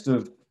 most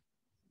of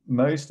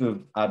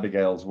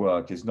Abigail's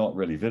work is not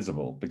really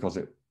visible because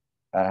it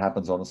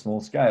happens on a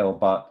small scale,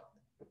 but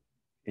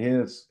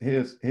here's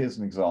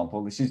an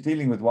example. She's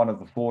dealing with one of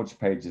the forged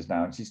pages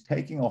now, and she's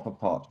taking off a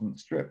parchment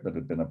strip that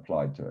had been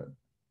applied to it.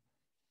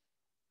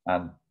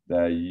 And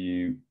there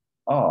you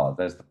are,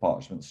 there's the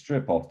parchment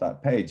strip off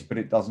that page, but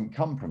it doesn't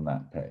come from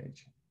that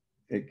page.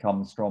 It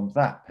comes from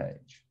that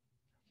page.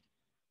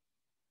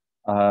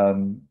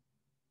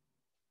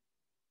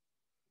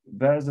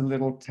 There's a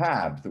little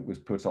tab that was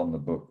put on the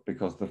book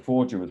because the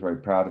forger was very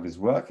proud of his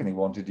work and he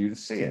wanted you to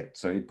see it.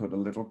 So he put a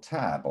little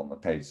tab on the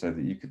page so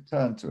that you could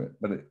turn to it.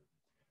 But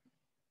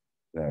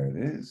there it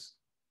is.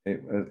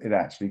 It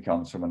actually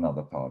comes from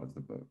another part of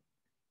the book.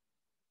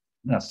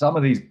 Now, some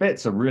of these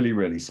bits are really,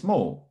 really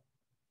small,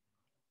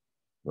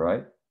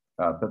 right?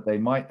 But they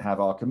might have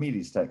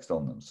Archimedes text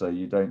on them, so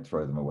you don't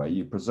throw them away.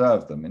 You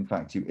preserve them. In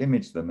fact, you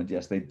image them, and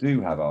yes, they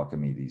do have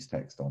Archimedes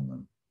text on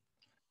them.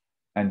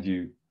 And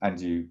you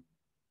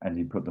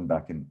put them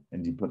back in,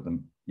 and you put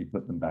them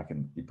back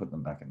in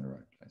the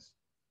right place.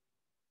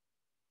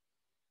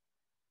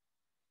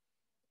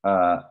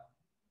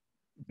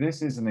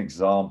 This is an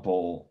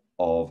example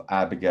of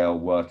Abigail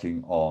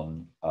working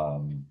on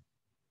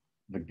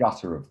the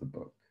gutter of the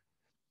book,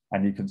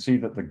 and you can see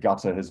that the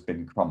gutter has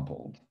been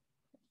crumpled.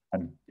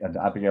 And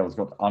Abigail has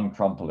got to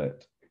uncrumple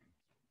it.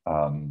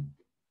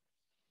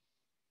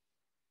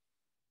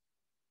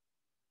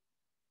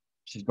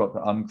 She's got to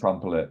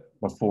uncrumple it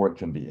before it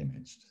can be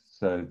imaged.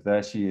 So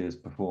there she is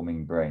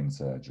performing brain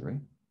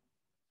surgery.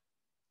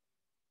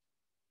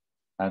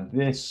 And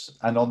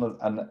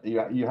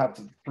you have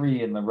the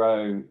 3 in the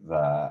row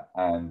there,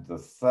 and the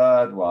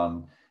third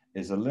one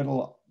is a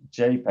little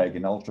JPEG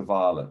in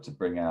ultraviolet to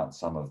bring out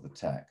some of the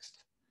text,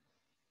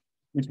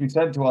 which we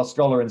sent to our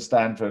scholar in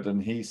Stanford,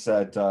 and he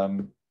said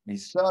he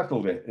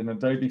circled it in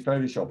Adobe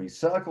Photoshop. He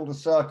circled a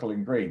circle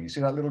in green. You see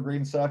that little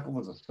green circle?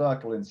 There's a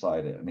circle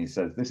inside it. And he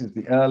says, this is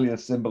the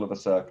earliest symbol of a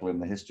circle in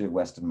the history of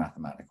Western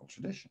mathematical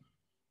tradition.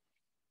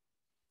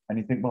 And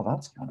you think, well,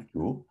 that's kind of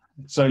cool.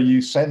 So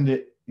you send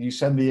the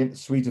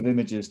suite of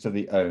images to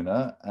the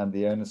owner, and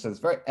the owner says,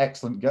 very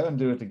excellent, go and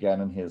do it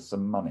again, and here's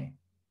some money.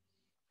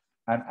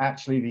 And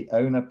actually, the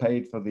owner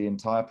paid for the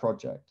entire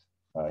project.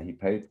 He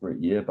paid for it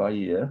year by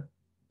year.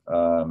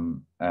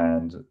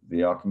 And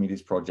the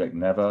Archimedes project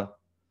never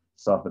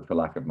suffered for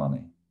lack of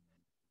money.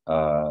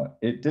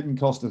 It didn't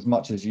cost as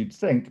much as you'd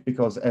think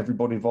because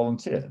everybody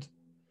volunteered.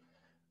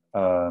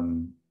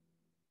 And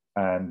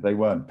they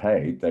weren't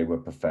paid. They were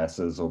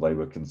professors or they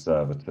were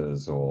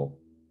conservators or,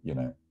 you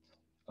know,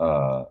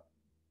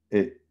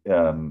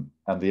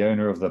 and the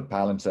owner of the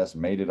palimpsest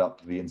made it up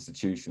to the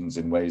institutions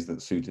in ways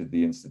that suited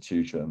the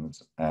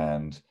institutions.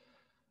 And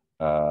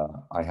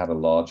I had a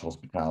large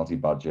hospitality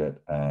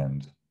budget,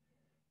 and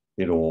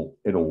it all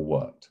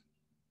worked.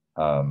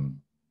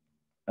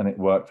 And it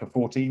worked for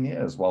 14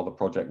 years while the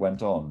project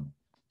went on.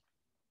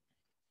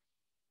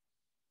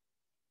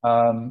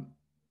 The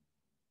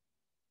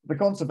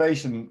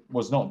conservation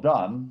was not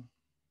done,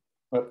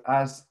 but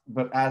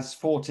as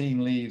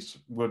 14 leaves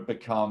would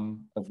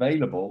become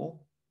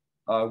available,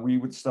 we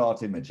would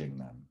start imaging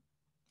them.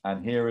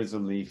 And here is a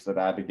leaf that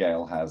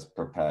Abigail has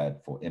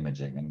prepared for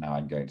imaging. And now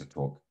I'm going to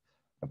talk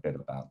a bit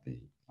about the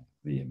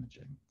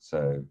imaging.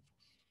 So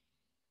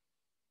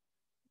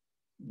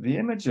the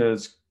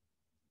images,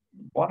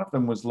 one of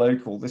them was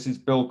local. This is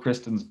Bill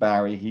Christen's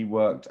Barry. He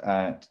worked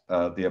at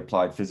the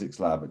Applied Physics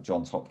Lab at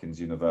Johns Hopkins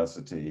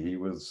University.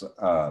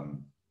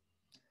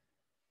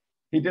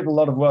 He did a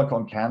lot of work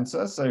on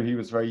cancer, so he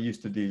was very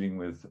used to dealing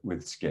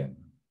with skin.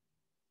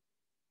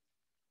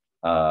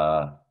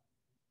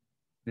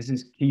 This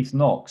is Keith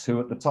Knox, who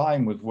at the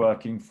time was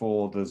working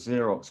for the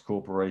Xerox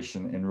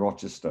Corporation in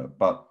Rochester,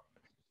 but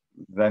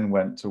then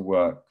went to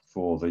work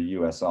for the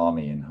US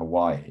Army in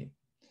Hawaii.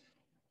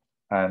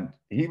 And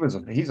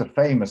he's a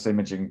famous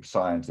imaging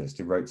scientist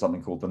who wrote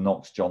something called the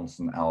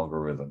Knox-Johnson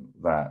algorithm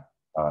that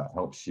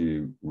helps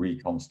you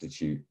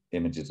reconstitute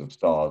images of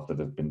stars that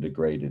have been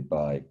degraded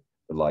by,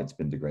 the light's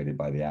been degraded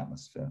by the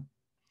atmosphere.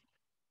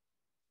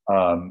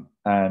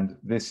 And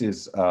this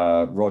is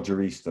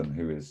Roger Easton,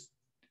 who is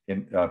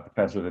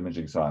professor of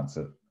imaging science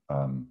at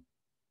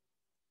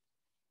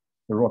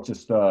the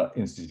Rochester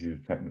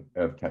Institute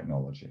of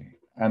Technology.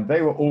 And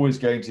they were always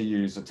going to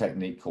use a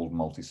technique called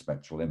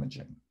multispectral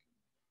imaging,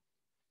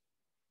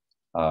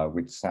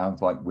 which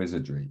sounds like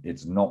wizardry.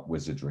 It's not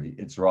wizardry.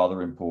 It's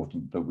rather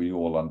important that we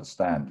all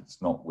understand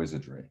it's not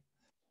wizardry.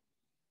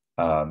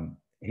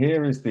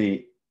 Here is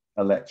the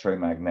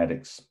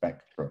electromagnetic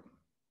spectrum,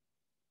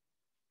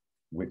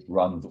 which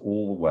runs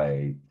all the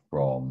way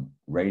from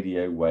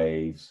radio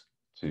waves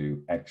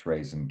to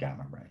X-rays and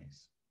gamma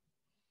rays.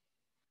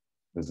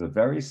 There's a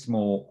very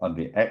small, and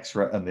the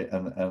X-ray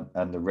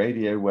and the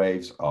radio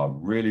waves are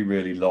really,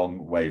 really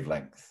long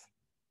wavelength.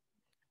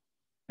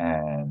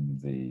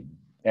 And the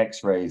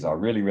X-rays are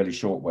really, really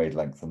short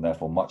wavelength and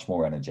therefore much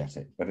more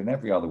energetic. But in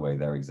every other way,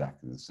 they're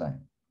exactly the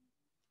same.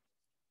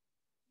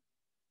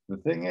 The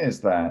thing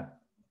is that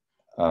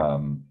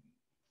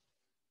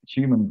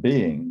human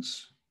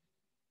beings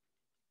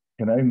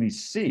can only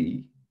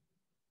see,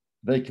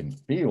 they can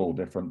feel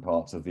different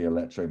parts of the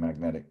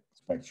electromagnetic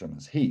spectrum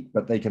as heat,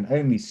 but they can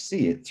only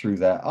see it through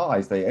their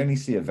eyes. They only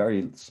see a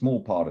very small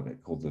part of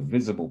it called the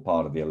visible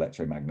part of the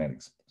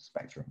electromagnetic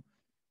spectrum.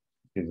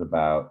 It is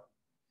about,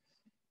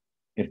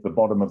 if the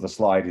bottom of the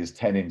slide is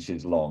 10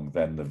 inches long,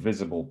 then the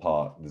visible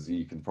part,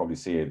 you can probably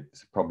see it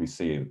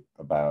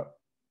about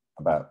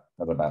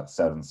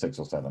 6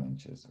 or 7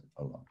 inches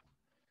along.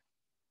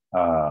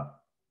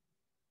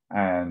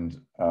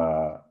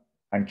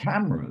 And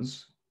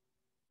cameras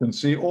can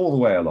see all the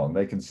way along.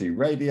 They can see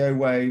radio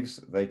waves,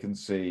 they can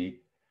see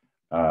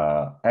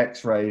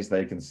X-rays,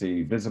 they can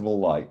see visible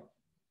light.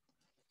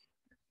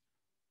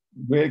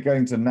 We're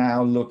going to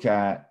now look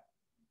at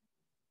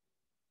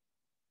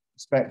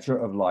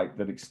spectra of light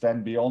that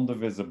extend beyond the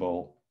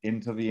visible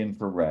into the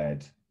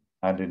infrared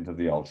and into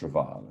the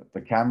ultraviolet.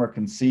 The camera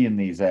can see in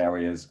these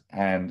areas,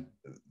 and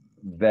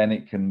then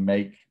it can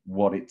make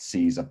what it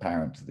sees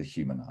apparent to the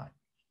human eye.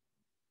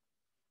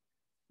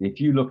 If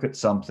you look at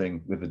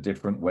something with a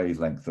different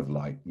wavelength of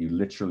light, you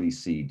literally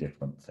see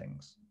different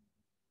things.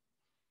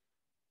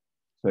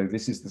 So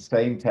this is the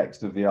same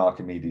text of the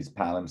Archimedes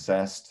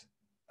Palimpsest,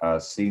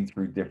 seen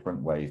through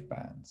different wave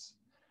bands.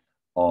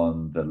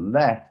 On the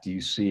left,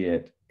 you see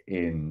it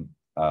in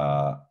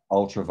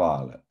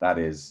ultraviolet. That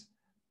is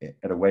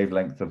at a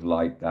wavelength of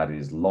light that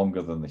is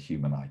longer than the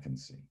human eye can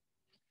see.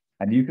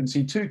 And you can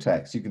see two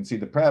texts. You can see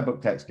the prayer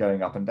book text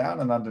going up and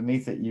down, and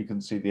underneath it, you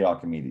can see the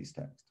Archimedes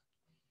text.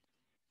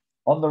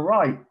 On the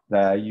right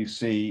there, you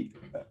see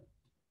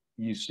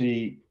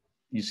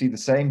the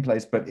same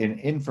place, but in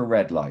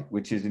infrared light,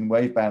 which is in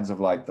wave bands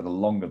of light that are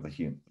longer than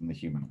the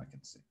human eye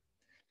can see.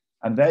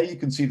 And there you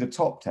can see the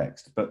top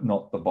text, but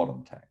not the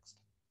bottom text.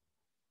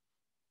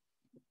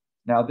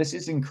 Now, this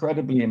is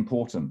incredibly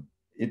important.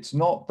 It's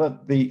not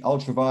that the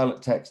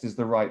ultraviolet text is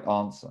the right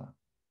answer.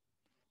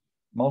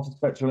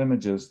 Multispectral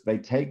images, they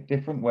take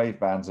different wave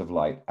bands of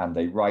light and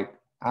they write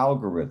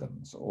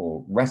algorithms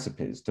or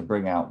recipes to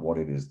bring out what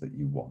it is that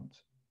you want.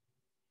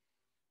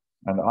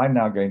 And I'm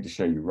now going to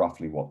show you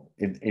roughly what,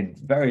 in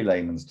very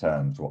layman's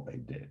terms, what they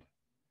did.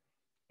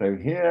 So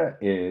here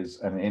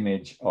is an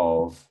image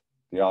of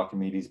the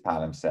Archimedes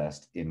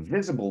Palimpsest in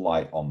visible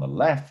light on the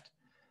left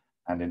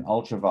and in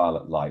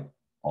ultraviolet light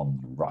on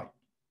the right.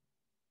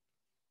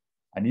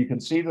 And you can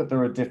see that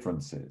there are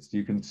differences.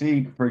 You can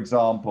see, for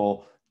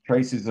example,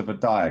 traces of a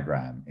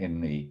diagram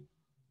in the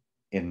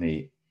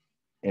image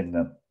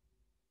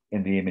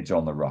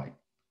on the right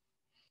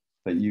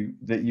that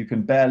you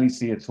can barely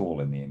see at all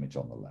in the image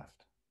on the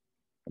left.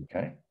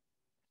 Okay.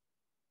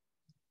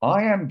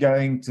 I am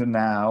going to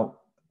now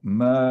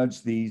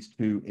merge these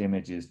two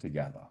images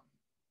together.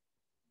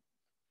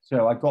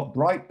 So I've got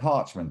bright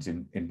parchment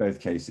in both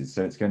cases,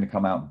 so it's going to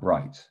come out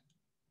bright.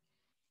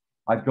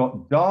 I've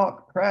got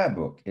dark prayer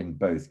book in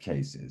both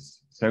cases,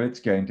 so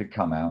it's going to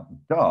come out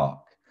dark.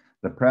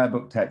 The prayer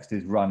book text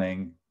is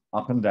running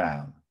up and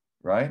down,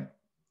 right?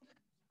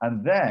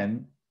 And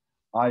then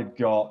I've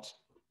got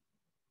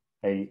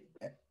a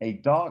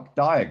dark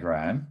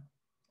diagram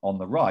on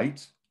the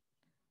right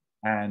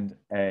and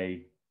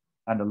a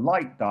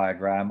light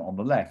diagram on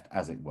the left,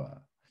 as it were.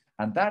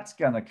 And that's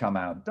going to come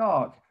out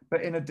dark,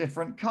 but in a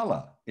different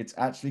color. It's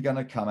actually going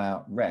to come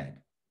out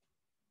red.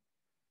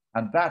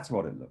 And that's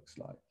what it looks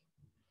like.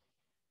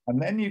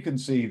 And then you can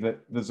see that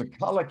there's a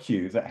color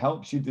cue that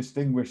helps you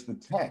distinguish the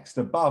text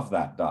above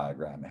that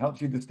diagram. It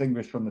helps you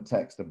distinguish from the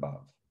text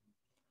above.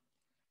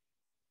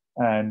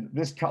 And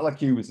this color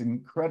cue was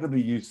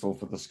incredibly useful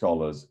for the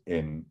scholars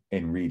in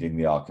reading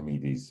the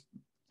Archimedes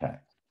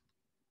text.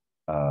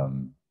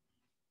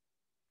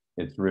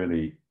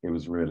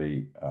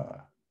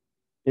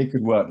 It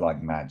could work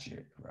like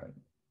magic, right?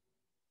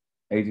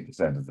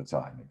 80% of the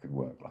time, it could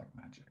work like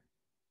magic.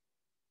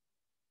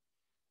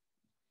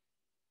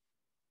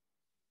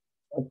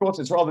 Of course,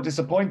 it's rather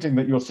disappointing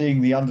that you're seeing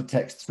the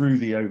undertext through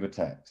the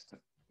overtext.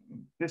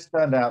 This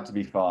turned out to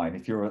be fine.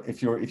 If you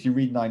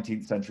read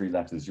 19th century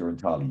letters, you're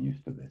entirely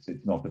used to this.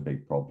 It's not a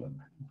big problem.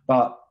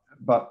 But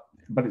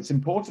it's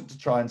important to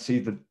try and see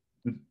the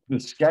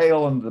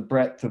scale and the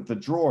breadth of the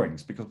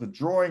drawings, because the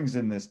drawings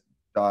in this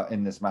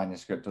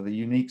manuscript are the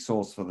unique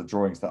source for the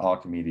drawings that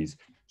Archimedes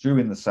drew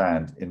in the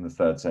sand in the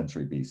 3rd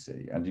century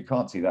BC. And you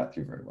can't see that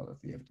through very well as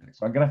the overtext.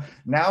 So I'm going to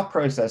now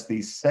process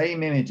these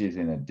same images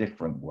in a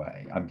different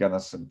way. I'm going to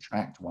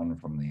subtract one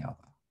from the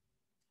other.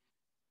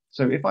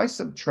 So if I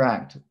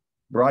subtract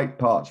bright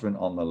parchment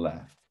on the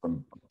left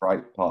from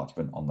bright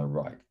parchment on the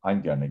right,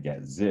 I'm going to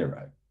get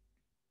 0.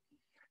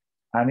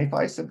 And if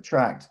I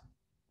subtract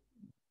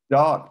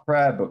dark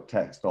prayer book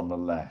text on the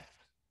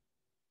left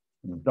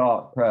from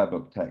dark prayer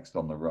book text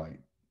on the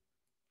right,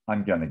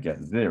 I'm going to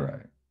get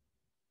 0.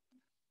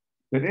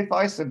 But if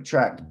I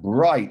subtract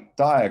bright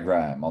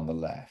diagram on the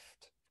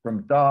left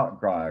from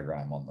dark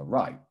diagram on the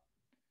right,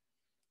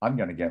 I'm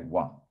going to get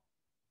 1.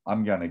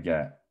 I'm going to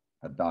get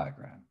a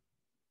diagram.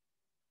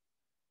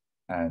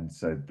 And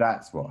so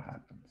that's what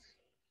happens.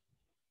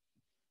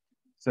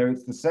 So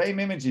it's the same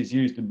images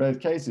used in both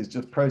cases,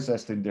 just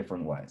processed in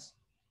different ways.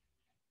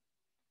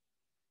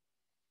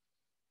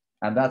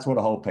 And that's what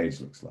a whole page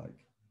looks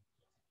like.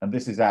 And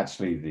this is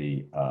actually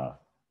the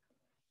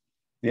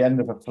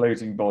end of a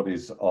floating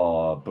bodies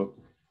book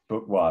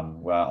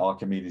 1, where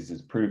Archimedes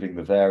is proving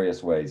the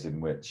various ways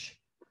in which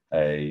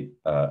a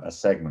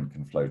segment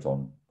can float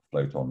on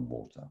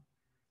water.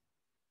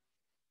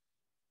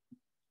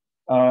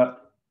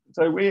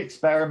 So we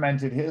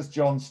experimented. Here's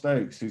John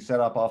Stokes, who set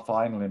up our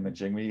final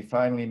imaging. We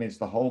finally imaged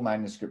the whole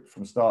manuscript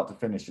from start to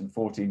finish in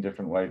 14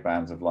 different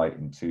wavebands of light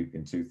in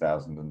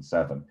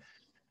 2007,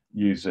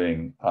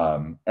 using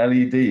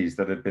LEDs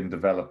that had been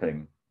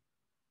developing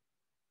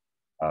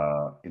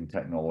in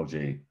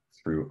technology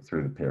through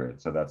the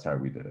period. So that's how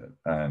we did it.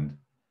 And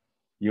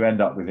you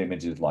end up with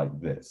images like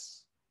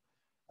this,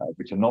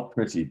 which are not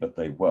pretty, but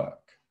they work.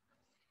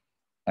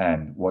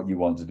 And what you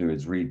want to do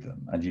is read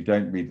them. And you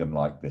don't read them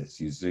like this.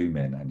 You zoom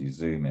in and you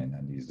zoom in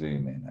and you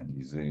zoom in and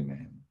you zoom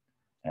in.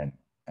 And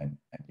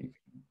you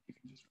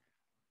can just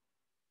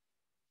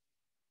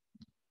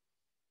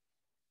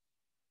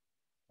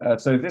read.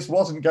 So this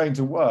wasn't going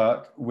to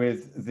work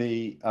with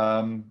the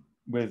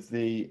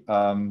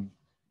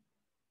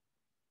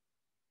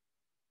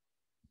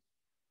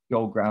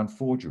gold ground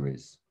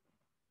forgeries.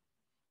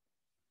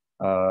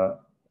 I'm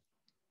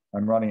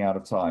running out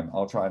of time.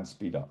 I'll try and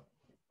speed up.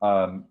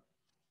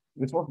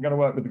 This wasn't going to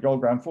work with the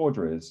gold ground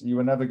forgeries. You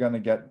were never going to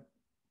get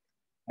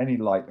any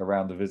light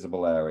around the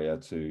visible area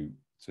to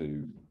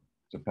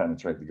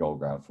penetrate the gold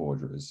ground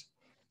forgeries.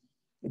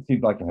 It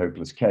seemed like a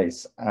hopeless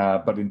case.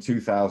 But in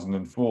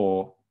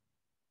 2004,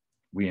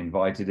 we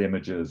invited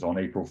imagers on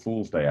April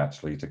Fool's Day,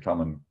 actually, to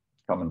come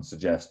and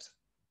suggest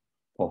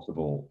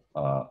possible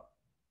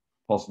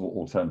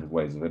alternative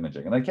ways of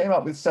imaging. And they came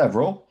up with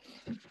several,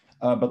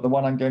 but the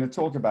one I'm going to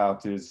talk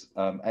about is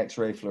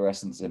X-ray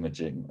fluorescence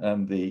imaging.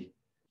 And the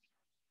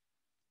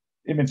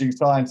imaging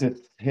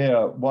scientists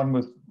here, one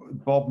was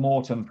Bob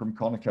Morton from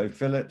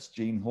ConocoPhillips,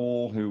 Gene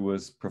Hall, who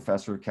was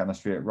professor of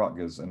chemistry at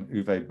Rutgers, and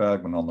Uwe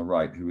Bergman on the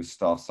right, who was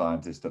staff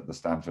scientist at the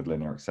Stanford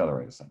Linear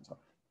Accelerator Center.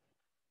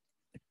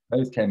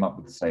 Both came up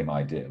with the same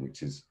idea,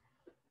 which is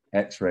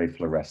X-ray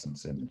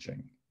fluorescence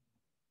imaging.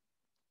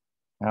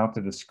 How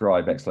to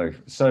describe X-ray?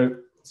 So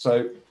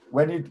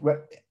when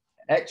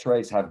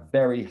X-rays have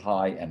very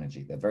high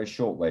energy, they're very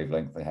short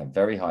wavelength, they have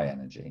very high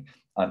energy,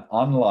 and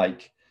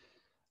unlike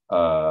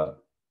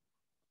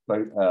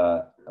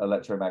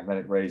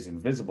electromagnetic rays in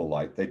visible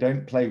light, they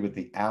don't play with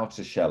the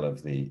outer shell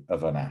of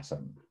an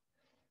atom.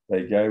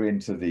 They go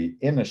into the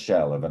inner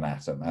shell of an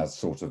atom, as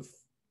sort of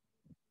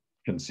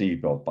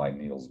conceived of by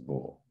Niels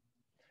Bohr,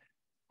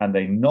 and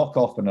they knock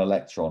off an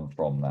electron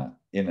from that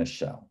inner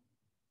shell.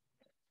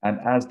 And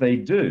as they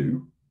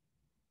do,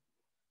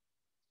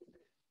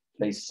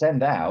 they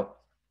send out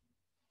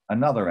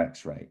another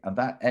X-ray, and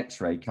that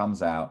X-ray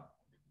comes out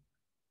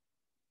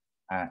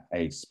at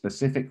a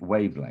specific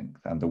wavelength,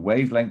 and the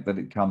wavelength that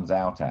it comes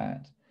out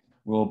at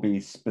will be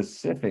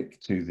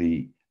specific to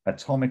the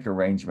atomic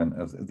arrangement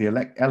of the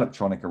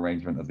electronic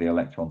arrangement of the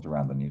electrons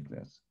around the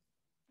nucleus.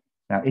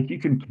 Now, if you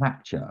can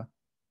capture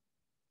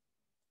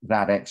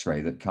that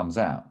X-ray that comes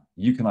out,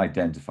 you can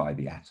identify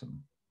the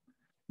atom.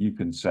 You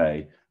can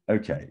say,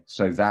 okay,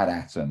 so that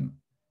atom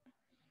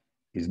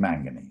is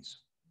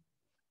manganese.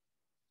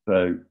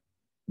 So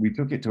we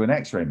took it to an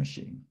X-ray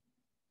machine,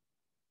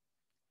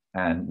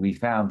 and we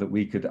found that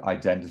we could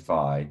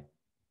identify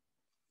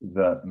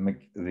the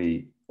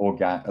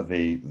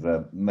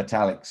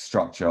metallic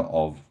structure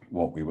of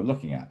what we were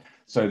looking at.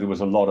 So there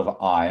was a lot of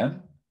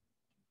iron,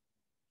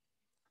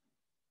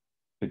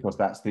 because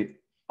that's the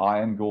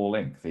iron gall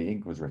ink. The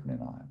ink was written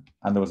in iron.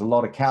 And there was a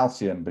lot of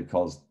calcium,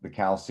 because the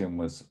calcium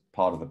was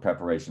part of the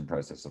preparation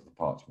process of the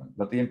parchment.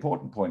 But the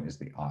important point is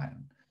the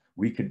iron.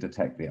 We could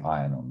detect the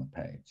iron on the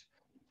page.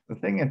 The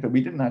thing is that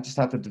we didn't just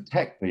have to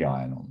detect the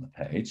iron on the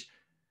page.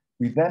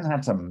 We then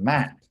had to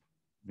map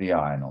the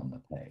iron on the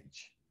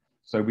page.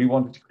 So we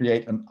wanted to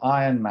create an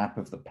iron map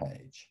of the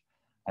page.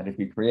 And if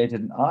we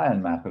created an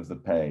iron map of the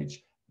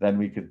page,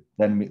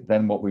 then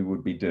then what we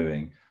would be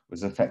doing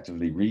was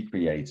effectively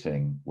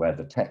recreating where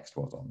the text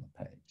was on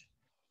the page.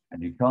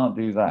 And you can't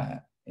do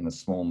that in a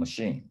small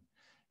machine.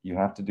 You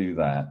have to do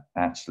that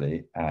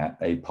actually at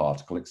a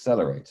particle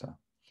accelerator.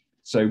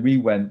 So we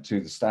went to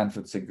the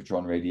Stanford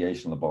Synchrotron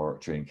Radiation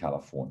Laboratory in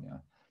California,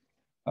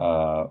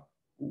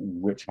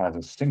 which has a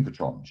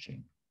synchrotron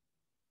machine.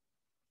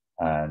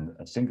 And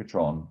a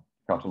synchrotron,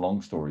 cut a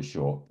long story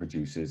short,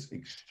 produces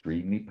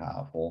extremely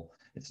powerful,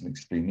 it's an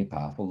extremely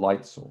powerful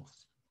light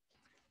source,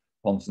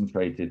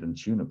 concentrated and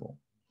tunable.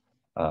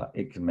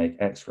 It can make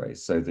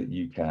X-rays so that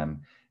you can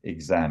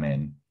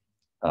examine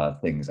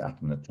things at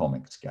an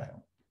atomic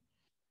scale.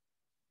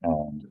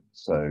 And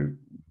so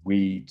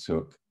we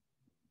took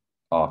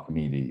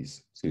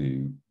Archimedes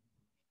to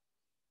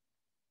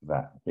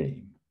that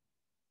beam.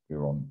 We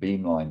were on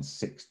beam line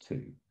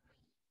 6-2.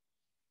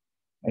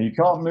 And you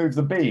can't move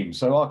the beam.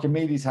 So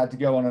Archimedes had to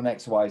go on an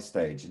XY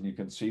stage, and you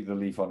can see the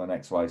leaf on an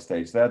XY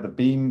stage there. The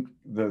beam,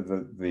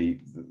 the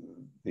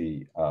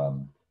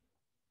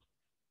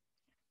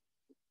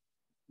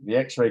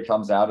X-ray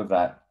comes out of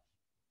that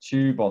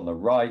tube on the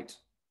right,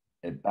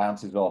 it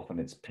bounces off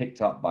and it's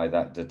picked up by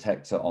that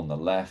detector on the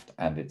left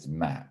and it's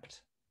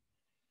mapped.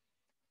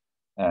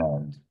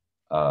 And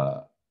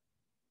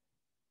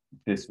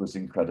this was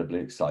incredibly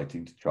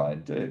exciting to try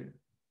and do.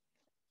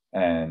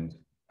 And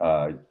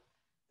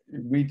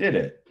we did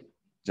it,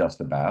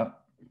 just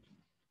about,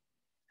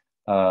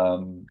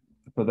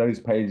 for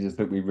those pages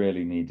that we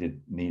really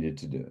needed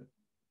to do it.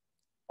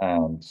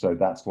 And so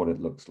that's what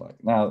it looks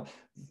like. Now,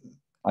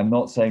 I'm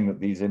not saying that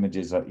these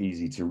images are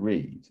easy to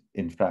read.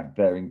 In fact,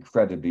 they're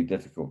incredibly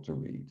difficult to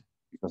read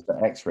because the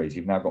X-rays,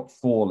 you've now got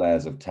 4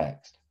 layers of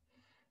text,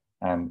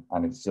 and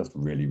it's just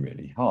really,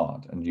 really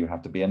hard. And you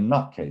have to be a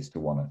nutcase to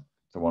want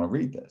to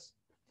read this.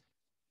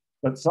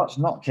 But such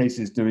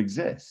nutcases do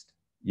exist.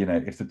 You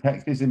know, if the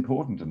text is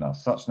important enough,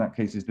 such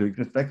nutcases do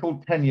exist. They're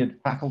called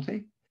tenured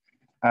faculty.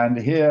 And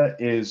here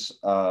is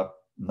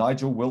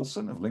Nigel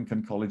Wilson of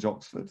Lincoln College,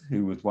 Oxford,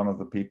 who was one of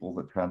the people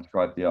that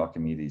transcribed the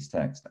Archimedes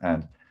text.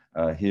 And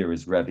here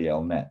is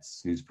Reviel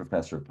Netz, who's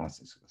professor of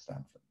plastics at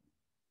Stanford.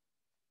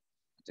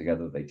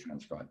 Together, they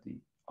transcribed the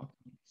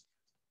Archimedes.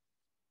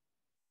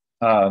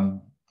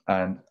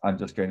 And I'm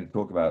just going to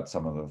talk about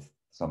some of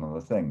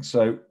the things.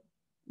 So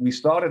we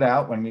started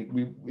out when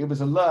it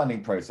was a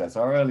learning process.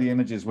 Our early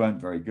images weren't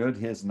very good.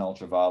 Here's an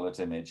ultraviolet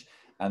image.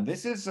 And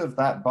this is of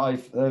that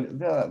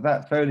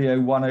that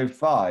folio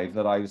 105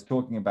 that I was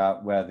talking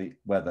about, where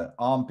the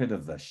armpit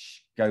of the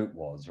goat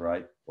was,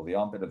 right? Or the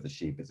armpit of the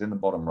sheep. It's in the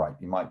bottom right.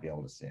 You might be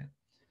able to see it.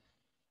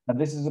 And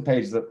this is a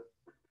page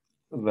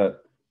that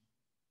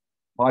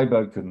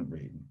Heiberg couldn't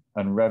read.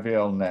 And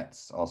Reviel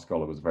Netz, our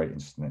scholar, was very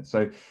interested in it.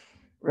 So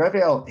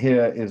Reviel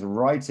here is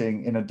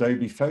writing in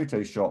Adobe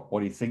Photoshop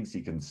what he thinks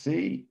he can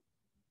see,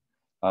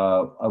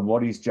 and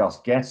what he's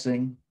just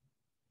guessing.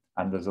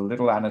 And there's a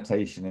little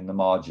annotation in the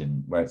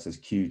margin where it says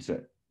Q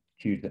to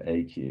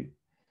AQ.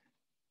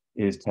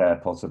 Is tear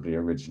possibly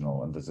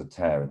original? And there's a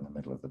tear in the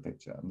middle of the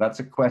picture. And that's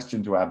a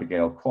question to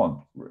Abigail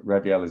Quant.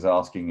 Reviel is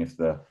asking if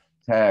the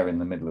tear in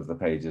the middle of the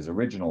page is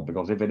original,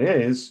 because if it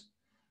is,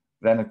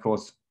 then of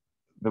course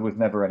there was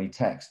never any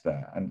text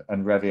there,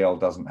 and Reviel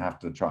doesn't have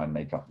to try and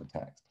make up the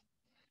text.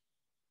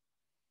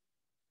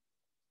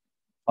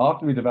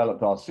 After we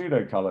developed our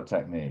pseudo color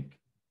technique,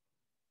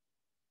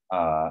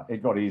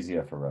 it got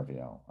easier for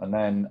Reviel. And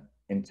then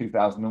in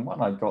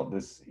 2001, I got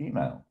this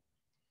email.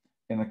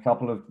 In a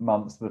couple of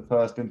months, the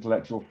first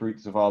intellectual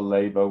fruits of our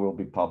labor will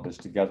be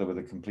published, together with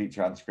a complete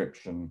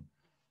transcription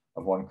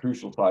of one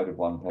crucial side of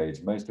one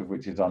page, most of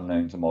which is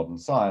unknown to modern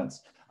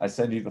science. I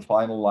send you the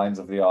final lines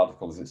of the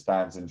article as it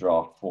stands in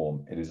draft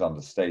form. It is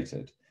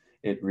understated.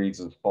 It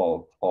reads as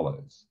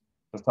follows.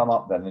 To sum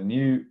up then, the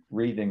new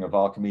reading of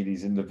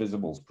Archimedes'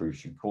 Indivisibles proof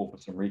should call for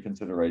some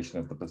reconsideration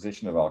of the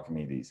position of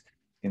Archimedes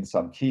in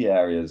some key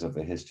areas of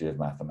the history of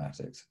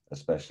mathematics,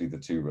 especially the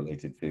 2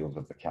 related fields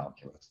of the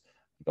calculus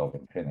and of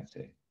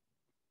infinity.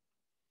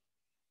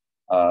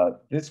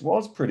 This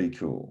was pretty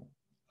cool.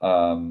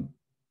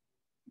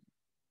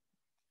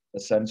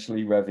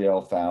 Essentially,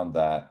 Reviel found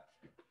that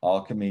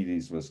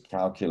Archimedes was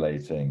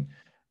calculating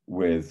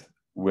with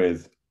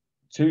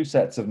 2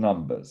 sets of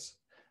numbers,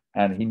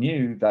 and he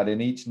knew that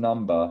in each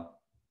number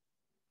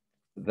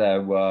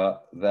there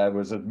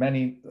was as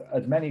many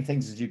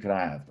things as you could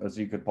have, as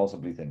you could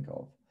possibly think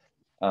of.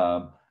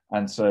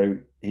 And so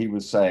he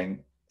was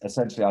saying,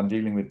 essentially, I'm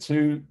dealing with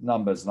 2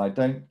 numbers, and I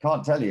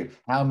can't tell you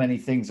how many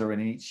things are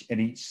in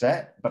each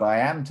set, but I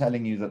am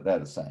telling you that they're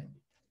the same.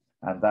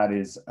 And that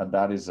is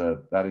a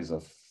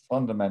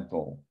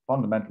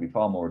fundamentally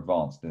far more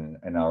advanced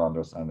in our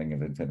understanding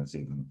of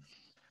infinity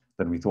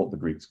than we thought the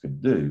Greeks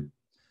could do.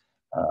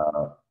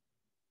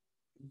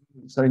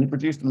 So he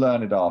produced a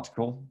learned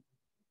article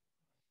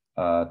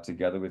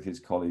together with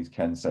his colleagues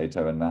Ken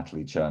Sato and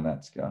Natalie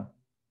Chernetska,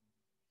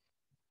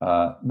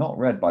 not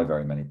read by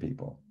very many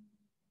people,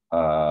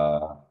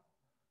 but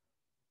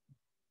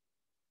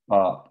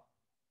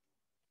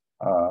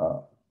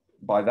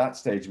by that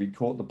stage, we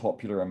caught the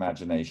popular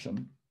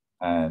imagination,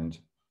 and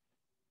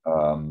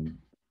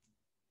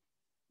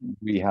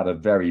we had a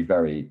very,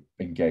 very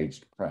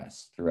engaged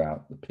press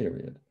throughout the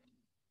period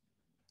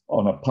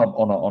on a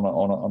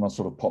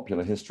sort of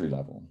popular history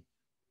level.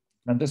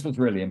 And this was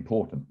really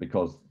important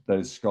because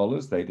those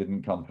scholars, they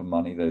didn't come for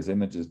money. Those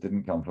images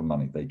didn't come for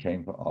money. They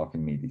came for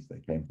Archimedes. They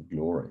came for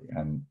glory,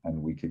 and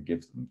we could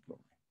give them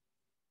glory.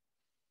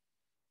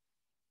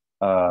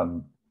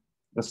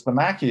 The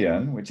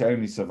Stomachion, which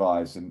only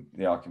survives in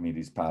the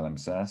Archimedes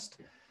Palimpsest,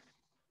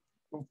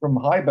 from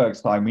Heiberg's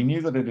time, we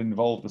knew that it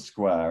involved a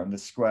square, and the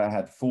square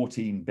had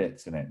 14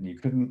 bits in it, and you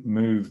couldn't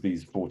move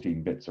these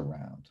 14 bits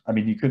around. I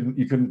mean, you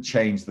couldn't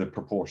change the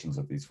proportions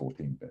of these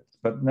 14 bits,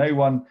 but no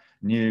one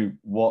knew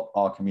what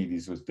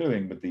Archimedes was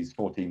doing with these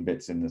 14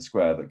 bits in the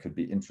square that could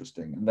be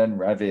interesting. And then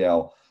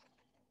Raviel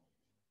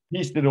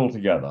pieced it all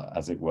together,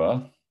 as it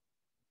were.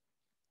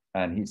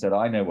 And he said,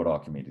 I know what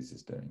Archimedes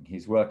is doing.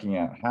 He's working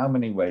out how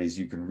many ways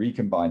you can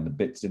recombine the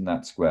bits in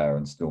that square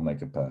and still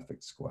make a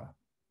perfect square.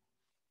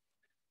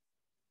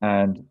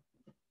 And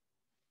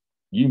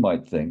you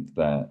might think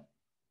that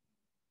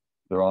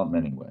there aren't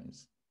many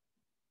ways,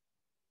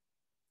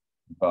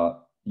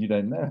 but you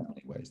don't know how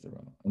many ways there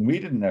are. And we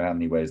didn't know how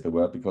many ways there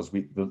were because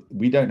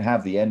we don't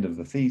have the end of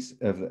the thesis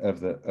of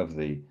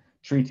the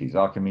treatise,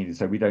 Archimedes,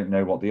 so we don't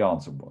know what the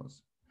answer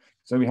was.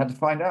 So we had to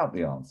find out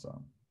the answer.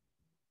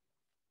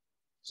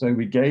 So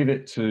we gave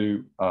it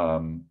to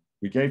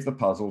we gave the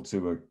puzzle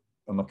to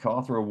a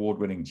MacArthur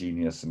award-winning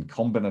genius and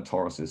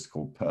combinatoricist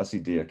called Percy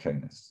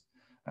Diaconis.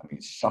 And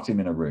we shut him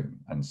in a room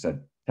and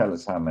said, tell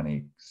us how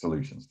many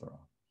solutions there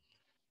are.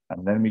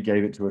 And then we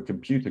gave it to a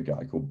computer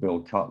guy called Bill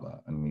Cutler,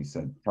 and we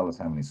said, tell us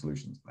how many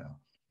solutions there are.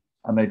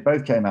 And they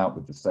both came out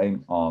with the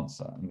same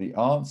answer. And the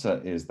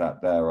answer is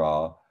that there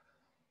are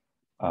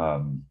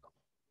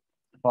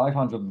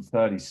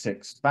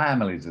 536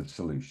 families of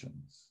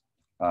solutions,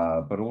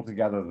 but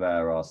altogether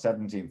there are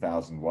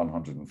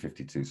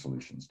 17,152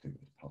 solutions to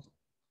this puzzle.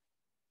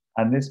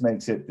 And this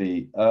makes it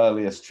the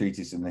earliest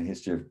treatise in the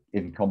history of,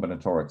 in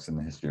combinatorics in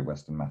the history of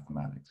Western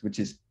mathematics, which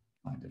is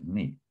kind of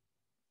neat.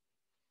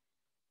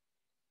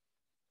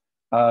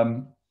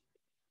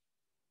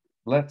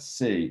 Let's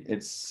see,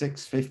 it's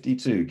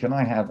 6:52. Can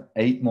I have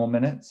 8 more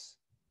minutes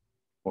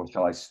or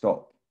shall I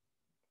stop?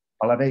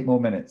 I'll have 8 more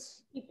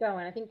minutes. Keep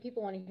going. I think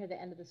people want to hear the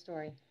end of the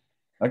story.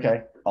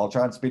 Okay, I'll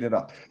try and speed it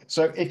up.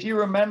 So if you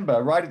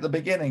remember, right at the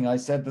beginning, I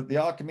said that the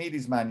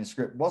Archimedes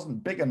manuscript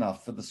wasn't big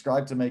enough for the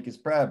scribe to make his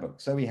prayer book.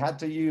 So he had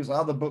to use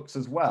other books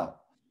as well.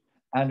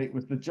 And it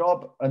was the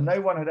job, and no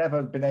one had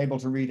ever been able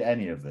to read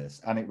any of this.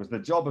 And it was the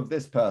job of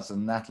this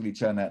person, Natalie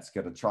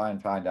Chernetska, to try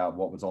and find out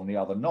what was on the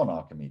other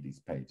non-Archimedes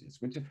pages,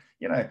 which,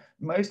 you know,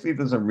 mostly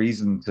there's a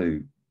reason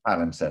to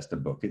palimpsest a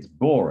book. It's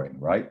boring,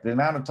 right? The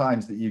amount of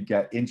times that you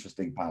get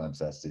interesting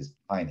palimpsests is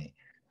tiny.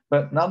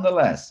 But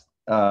nonetheless,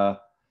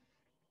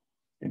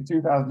 in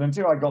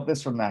 2002, I got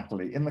this from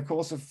Natalie. In the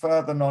course of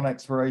further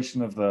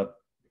non-exploration of the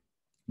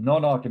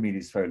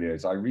non-Archimedes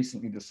folios, I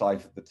recently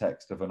deciphered the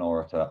text of an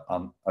orator,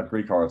 a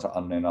Greek orator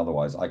unknown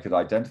otherwise. I could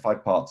identify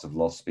parts of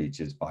lost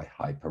speeches by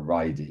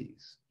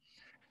Hyperides.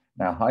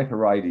 Now,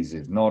 Hyperides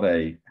is not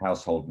a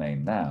household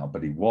name now,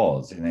 but he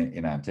was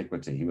in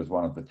antiquity. He was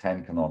one of the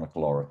 10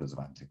 canonical orators of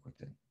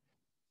antiquity.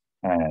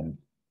 And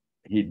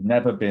he'd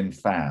never been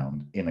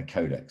found in a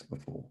codex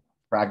before.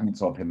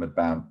 Fragments of him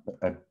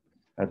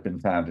had been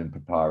found in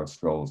papyrus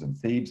scrolls in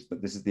Thebes,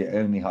 but this is the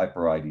only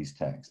Hyperides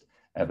text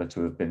ever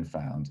to have been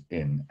found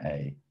in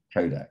a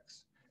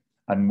codex.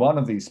 And one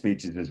of these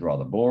speeches is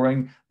rather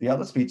boring. The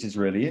other speech is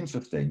really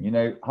interesting. You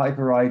know,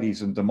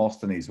 Hyperides and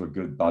Demosthenes were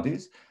good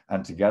buddies,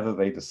 and together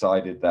they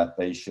decided that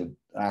they should,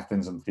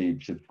 Athens and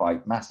Thebes should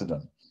fight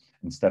Macedon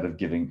instead of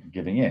giving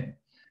in.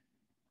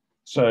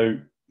 So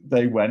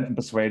they went and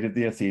persuaded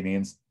the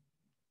Athenians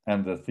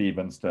and the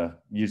Thebans to,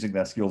 using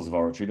their skills of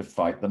oratory, to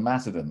fight the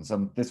Macedons.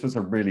 And this was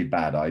a really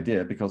bad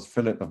idea because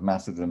Philip of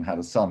Macedon had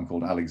a son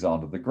called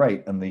Alexander the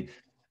Great, and the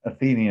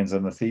Athenians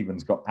and the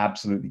Thebans got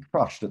absolutely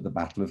crushed at the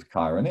Battle of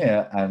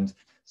Chaeronea. And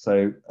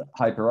so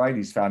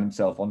Hyperides found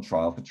himself on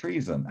trial for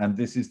treason. And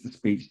this is the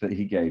speech that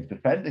he gave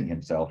defending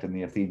himself in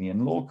the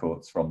Athenian law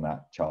courts from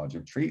that charge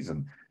of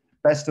treason.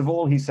 Best of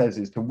all, he says,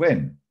 is to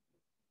win.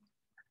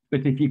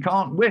 But if you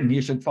can't win,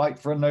 you should fight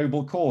for a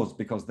noble cause,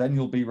 because then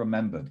you'll be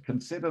remembered.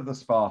 Consider the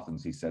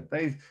Spartans, he said.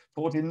 They've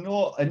fought an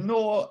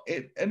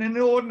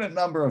inordinate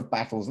number of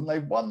battles, and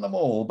they've won them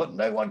all, but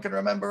no one can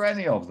remember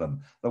any of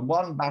them. The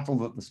one battle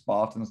that the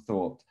Spartans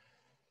thought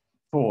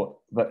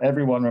that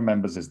everyone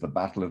remembers is the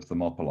Battle of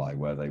Thermopylae,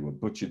 where they were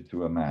butchered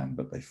to a man,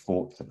 but they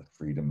fought for the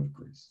freedom of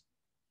Greece.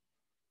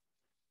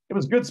 It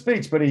was a good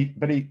speech, but he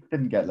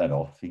didn't get let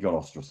off. He got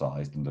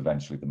ostracized, and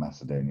eventually the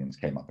Macedonians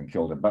came up and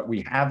killed him. But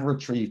we have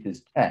retrieved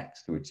his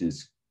text, which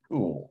is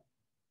cool.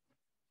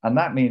 And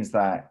that means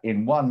that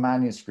in one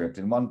manuscript,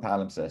 in one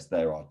palimpsest,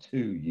 there are 2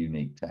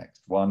 unique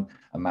texts, one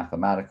a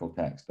mathematical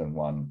text and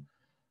one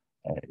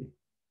a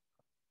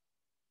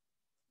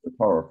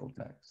rhetorical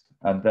text.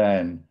 And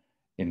then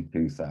in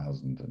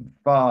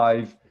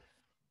 2005,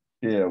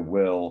 dear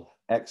Will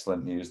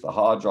excellent news. The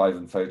hard drive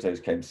and photos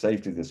came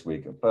safely this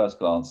week. At first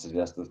glance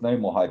suggests there's no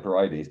more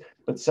Hyperides,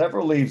 but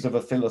several leaves of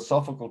a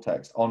philosophical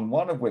text, on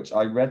one of which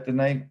I read the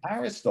name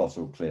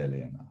Aristotle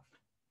clearly enough.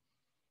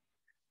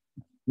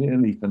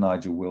 Clearly for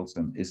Nigel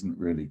Wilson isn't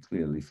really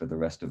clearly for the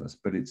rest of us,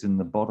 but it's in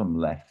the bottom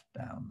left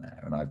down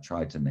there, and I've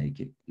tried to make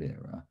it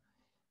clearer,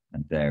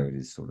 and there it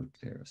is sort of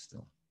clearer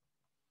still.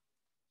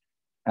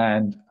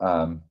 And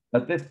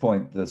at this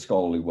point, the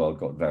scholarly world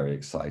got very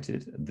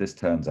excited. This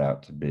turns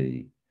out to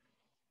be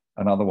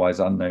an otherwise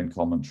unknown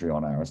commentary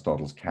on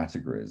Aristotle's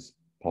categories,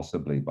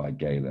 possibly by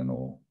Galen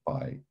or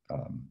by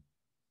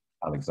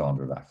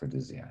Alexander of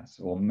Aphrodisias,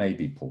 or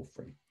maybe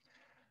Porphyry.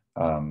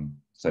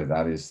 So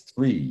that is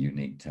 3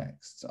 unique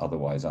texts,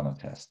 otherwise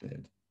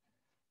unattested.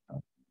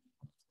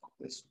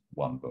 This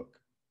one book.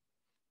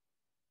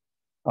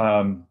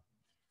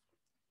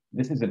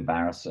 This is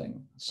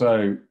embarrassing.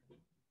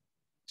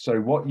 So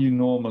what you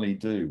normally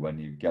do when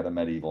you get a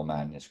medieval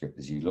manuscript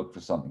is you look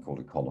for something called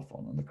a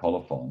colophon, and the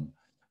colophon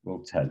will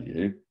tell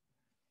you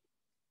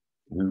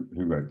who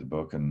wrote the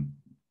book and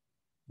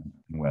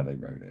where they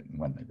wrote it and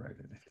when they wrote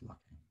it, if you're lucky.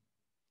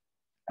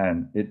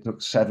 And it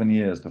took 7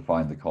 years to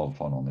find the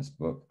colophon on this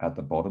book at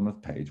the bottom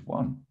of page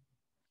 1.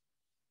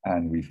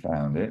 And we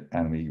found it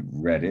and we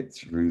read it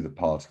through the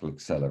particle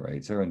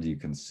accelerator, and you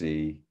can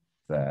see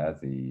there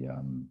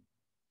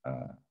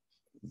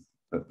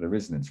that there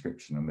is an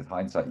inscription, and with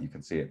hindsight you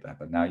can see it there.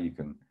 But now you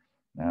can,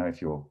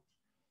 if you're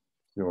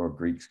a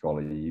Greek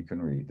scholar, you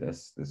can read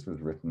this. This was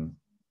written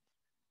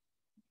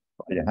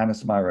by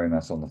Johannes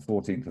Myronas on the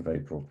 14th of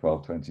April,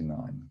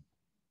 1229.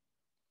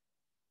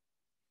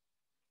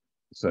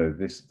 So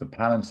the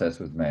palimpsest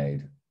was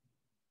made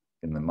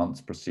in the months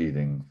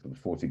preceding for the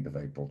 14th of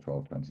April,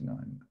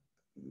 1229.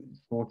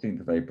 14th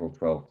of April,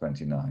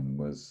 1229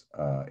 was,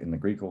 in the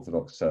Greek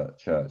Orthodox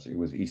Church, it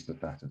was Easter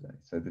Saturday.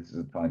 So this is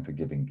a time for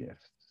giving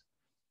gifts.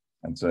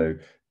 And so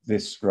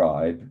this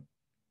scribe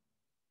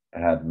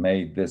had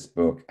made this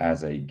book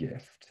as a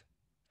gift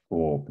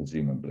for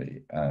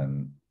presumably a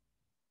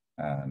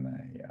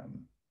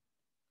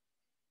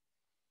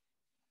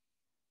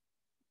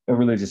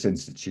religious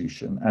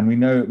institution. And we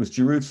know it was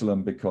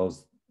Jerusalem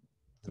because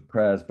the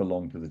prayers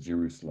belong to the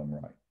Jerusalem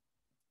rite.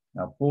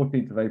 Now,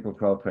 14th of April,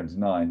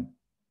 1229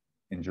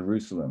 in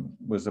Jerusalem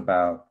was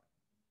about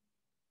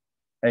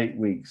 8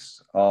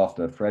 weeks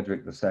after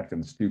Frederick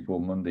II Stupor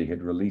Mundi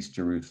had released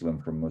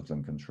Jerusalem from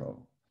Muslim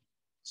control.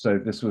 So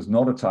this was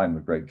not a time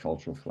of great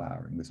cultural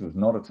flowering. This was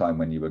not a time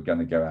when you were going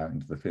to go out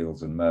into the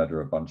fields and murder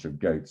a bunch of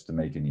goats to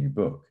make a new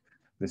book.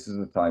 This is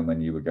a time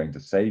when you were going to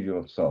save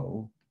your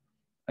soul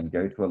and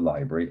go to a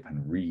library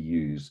and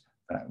reuse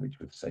that which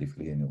was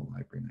safely in your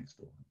library next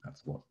door.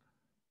 That's what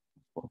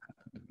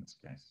happened in this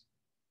case.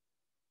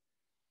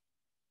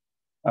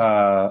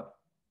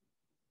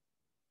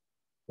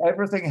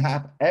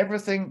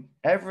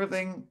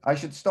 Everything, I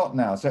should stop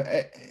now. So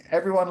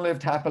everyone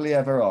lived happily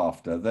ever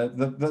after.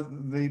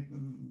 The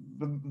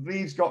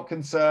leaves got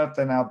conserved,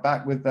 they're now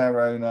back with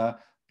their owner.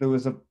 There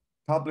was a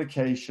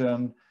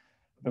publication,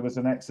 there was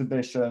an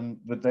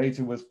exhibition, the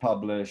data was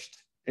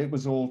published, it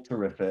was all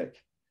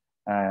terrific.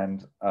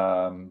 And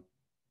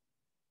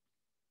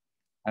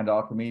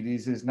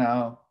Archimedes is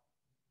now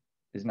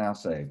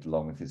saved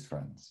along with his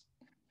friends.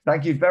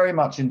 Thank you very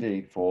much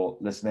indeed for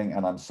listening,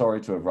 and I'm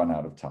sorry to have run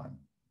out of time.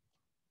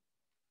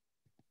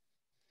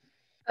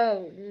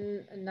 Oh,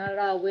 not at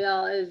all. We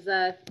all,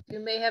 you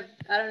may have,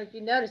 I don't know if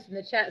you noticed in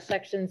the chat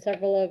section,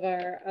 several of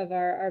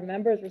our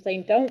members were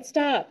saying, "Don't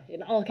stop,"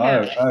 in all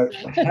caps.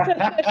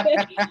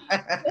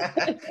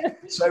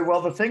 So,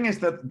 well, the thing is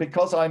that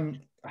because I'm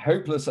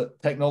hopeless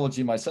at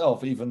technology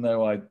myself, even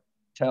though I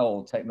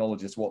tell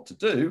technologists what to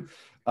do,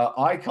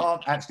 I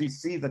can't actually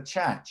see the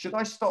chat. Should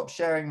I stop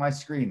sharing my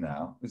screen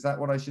now? Is that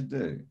what I should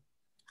do?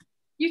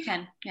 You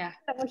can, yeah.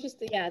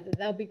 Yeah,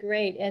 that'll be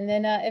great. And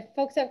then if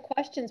folks have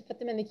questions, put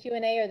them in the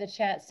Q&A or the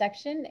chat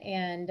section.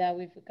 And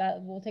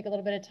we'll take a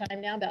little bit of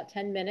time now, about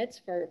 10 minutes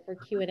for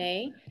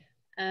Q&A.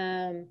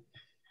 I'm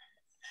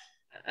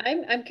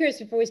curious,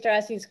 before we start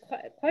asking these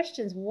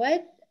questions,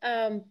 what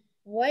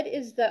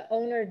is the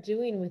owner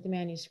doing with the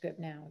manuscript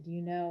now? Do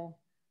you know?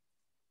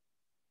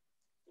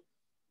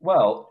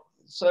 Well,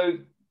 so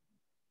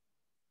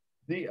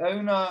the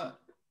owner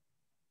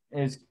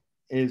is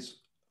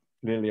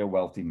clearly a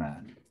wealthy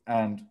man,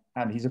 and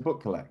he's a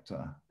book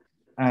collector,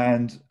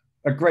 and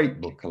a great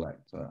book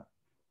collector.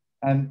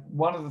 And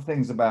one of the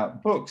things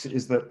about books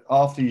is that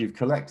after you've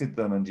collected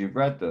them and you've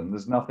read them,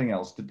 there's nothing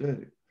else to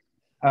do.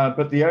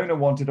 But the owner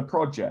wanted a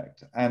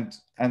project, and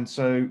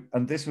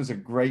this was a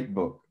great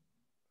book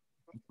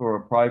for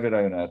a private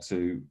owner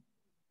to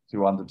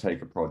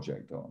undertake a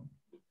project on.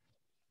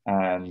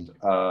 And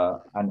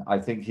I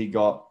think he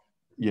got,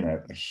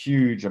 a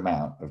huge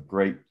amount of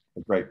great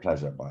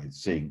pleasure by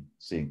seeing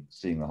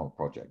the whole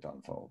project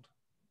unfold.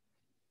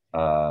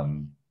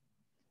 And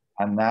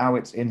now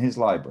it's in his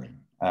library,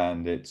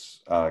 and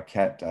it's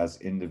kept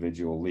as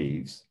individual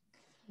leaves.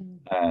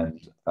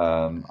 And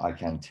I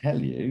can tell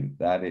you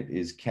that it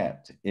is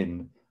kept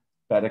in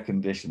better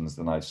conditions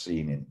than I've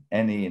seen in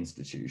any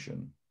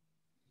institution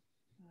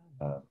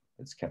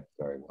it's kept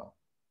very well.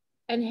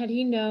 And had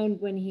he known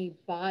when he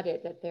bought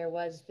it that there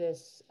was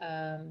this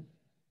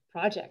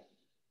project?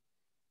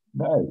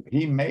 No,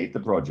 he made the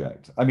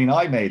project. I mean,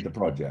 I made the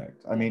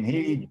project. I mean,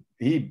 he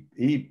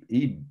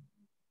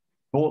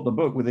bought the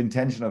book with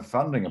intention of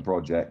funding a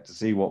project to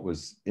see what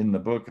was in the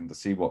book and to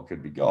see what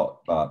could be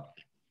got. But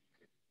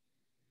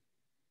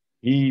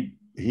he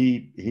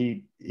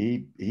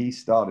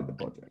started the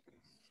project.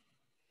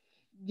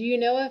 Do you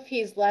know if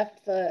he's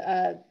left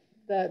the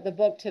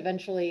book to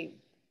eventually,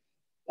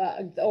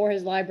 or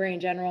his library in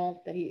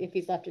general, that if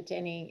he's left it to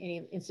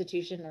any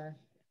institution or?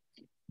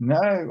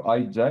 No,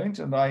 I don't,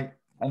 and I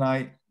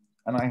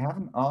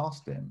haven't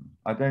asked him.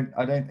 I don't.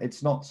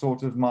 It's not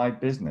sort of my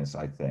business,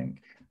 I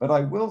think. But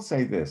I will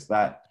say this,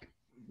 that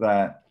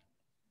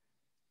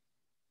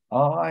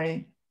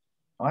I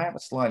have a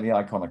slightly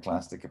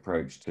iconoclastic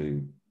approach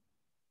to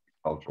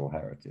cultural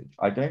heritage.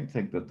 I don't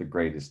think that the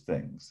greatest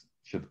things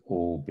should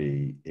all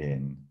be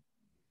in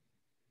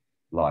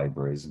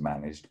libraries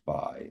managed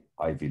by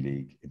Ivy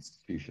League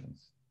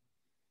institutions.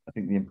 I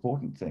think the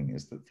important thing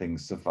is that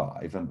things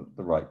survive and that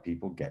the right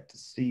people get to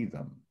see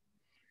them.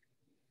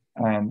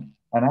 And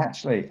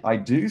actually, I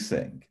do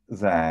think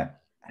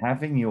that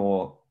having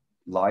your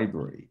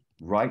library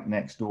right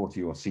next door to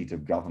your seat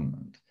of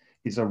government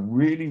is a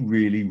really,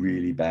 really,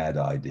 really bad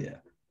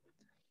idea.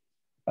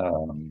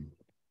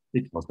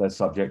 Because they're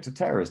subject to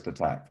terrorist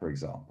attack, for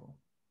example.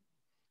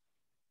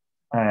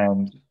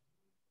 And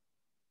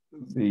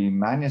the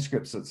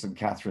manuscripts at St.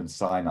 Catherine's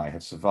Sinai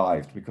have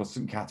survived because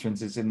St.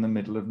 Catherine's is in the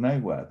middle of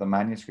nowhere. The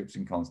manuscripts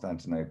in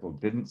Constantinople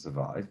didn't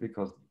survive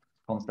because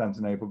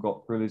Constantinople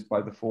got pillaged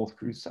by the Fourth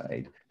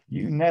Crusade.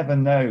 You never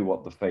know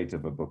what the fate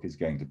of a book is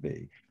going to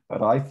be.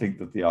 But I think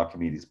that the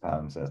Archimedes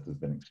Palimpsest has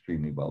been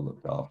extremely well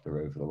looked after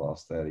over the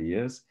last 30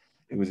 years.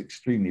 It was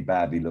extremely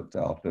badly looked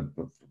after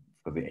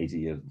for the 80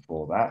 years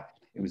before that.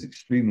 It was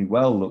extremely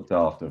well looked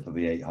after for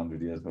the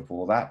 800 years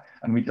before that.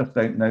 And we just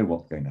don't know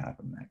what's going to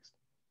happen next.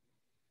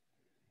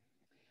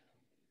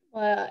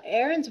 Well,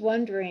 Aaron's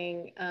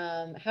wondering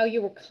how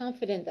you were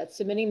confident that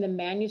submitting the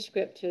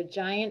manuscript to a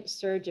giant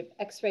surge of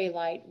X-ray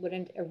light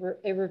wouldn't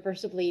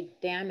irreversibly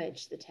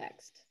damage the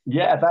text.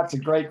 Yeah, that's a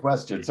great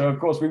question. So, of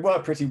course, we were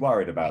pretty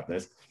worried about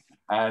this.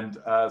 And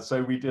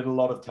so we did a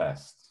lot of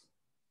tests.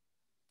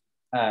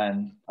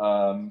 And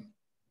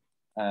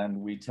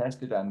we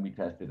tested and we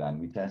tested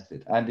and we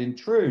tested. And in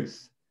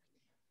truth,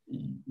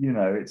 you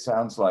know, it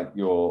sounds like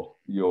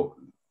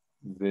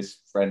this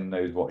friend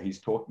knows what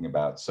he's talking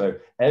about. So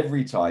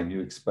every time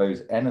you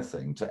expose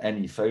anything to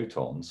any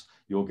photons,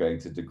 you're going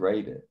to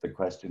degrade it. The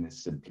question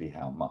is simply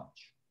how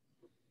much.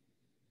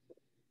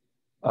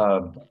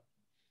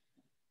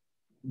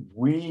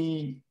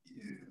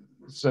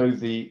 So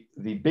the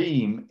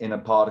beam in a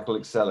particle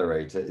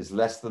accelerator is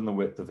less than the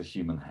width of a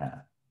human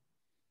hair.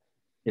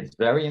 It's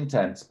very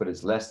intense, but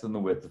it's less than the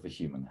width of a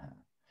human hair.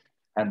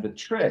 And the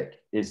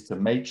trick is to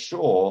make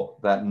sure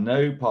that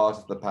no part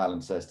of the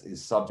palimpsest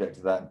is subject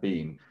to that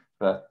beam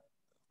for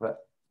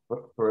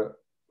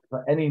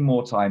any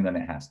more time than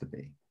it has to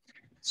be.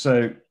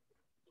 So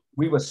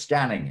we were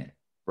scanning it,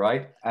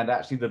 right? And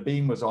actually the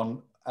beam was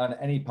on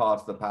any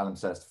part of the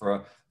palimpsest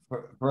for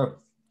a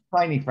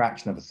tiny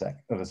fraction of a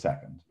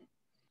second.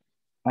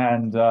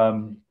 And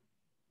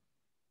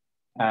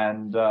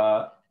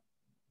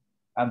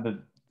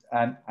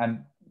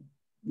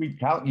you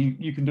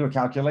can do a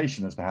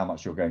calculation as to how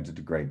much you're going to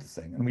degrade the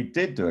thing. And we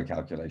did do a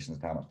calculation as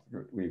to how much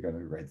we were going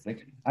to degrade the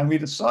thing. And we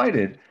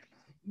decided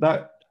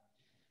that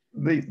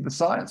the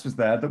science was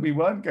there that we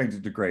weren't going to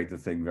degrade the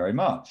thing very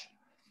much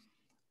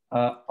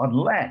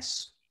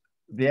unless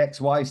the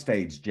XY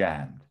stage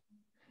jammed,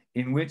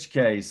 in which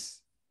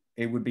case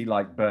it would be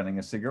like burning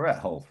a cigarette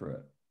hole through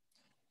it.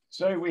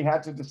 So we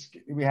had to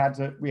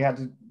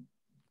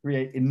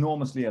create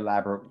enormously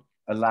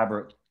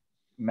elaborate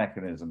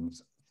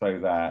mechanisms so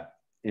that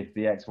if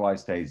the XY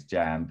stage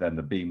jammed, then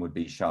the beam would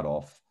be shut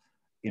off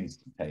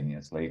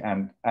instantaneously.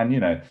 And you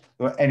know,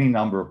 there were any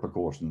number of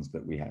precautions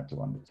that we had to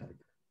undertake.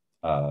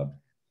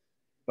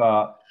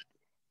 But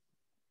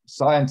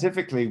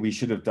scientifically, we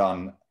should have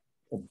done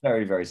a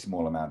very, very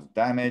small amount of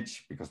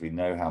damage because we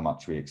know how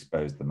much we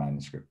exposed the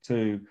manuscript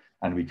to,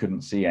 and we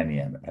couldn't see any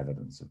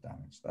evidence of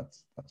damage.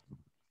 That's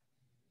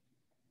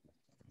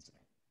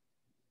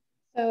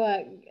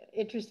so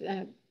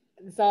interesting.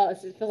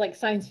 It feels like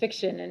science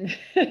fiction, and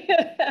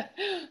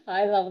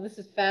I love it. This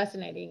is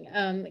fascinating.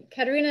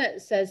 Katerina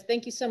says,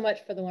 thank you so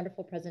much for the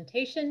wonderful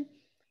presentation.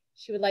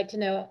 She would like to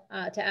know,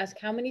 to ask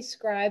how many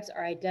scribes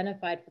are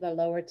identified for the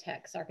lower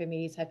text,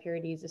 Archimedes,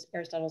 Hyperides,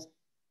 Aristotle's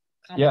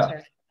commentary.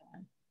 Yeah.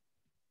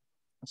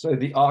 So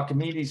the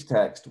Archimedes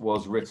text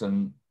was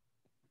written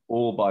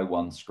all by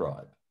one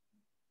scribe.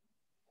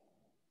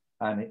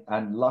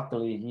 And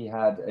luckily he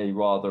had a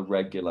rather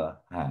regular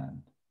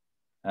hand.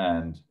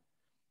 And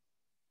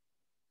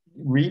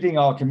reading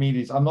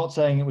Archimedes, I'm not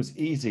saying it was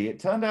easy. It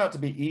turned out to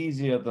be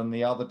easier than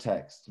the other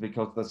texts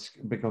because the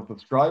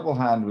scribal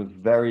hand was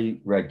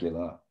very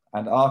regular,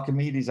 and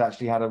Archimedes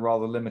actually had a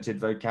rather limited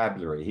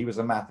vocabulary. He was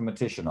a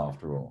mathematician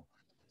after all.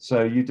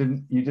 So you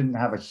didn't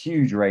have a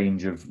huge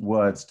range of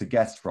words to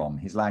guess from.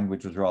 His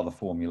language was rather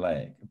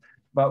formulaic.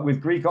 But with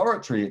Greek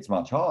oratory, it's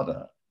much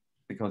harder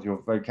because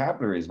your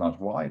vocabulary is much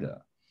wider.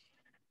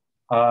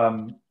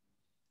 In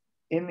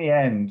the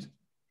end,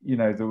 you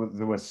know,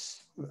 there were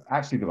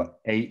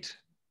 8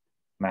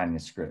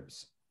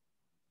 manuscripts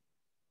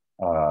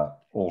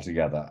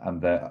altogether,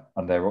 and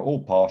they were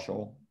all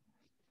partial.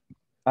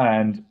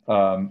 And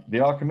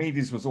the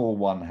Archimedes was all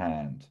one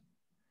hand.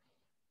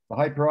 The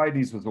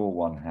Hyperides was all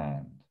one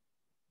hand.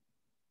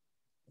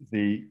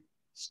 The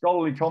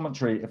scholarly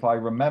commentary, if I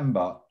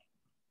remember,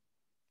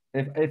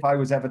 if I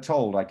was ever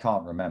told, I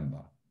can't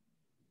remember.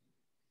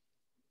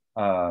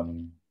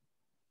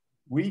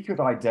 We could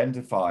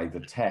identify the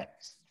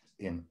text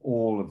in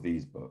all of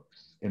these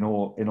books, in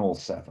all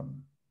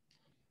 7,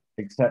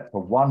 except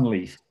for one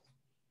leaf.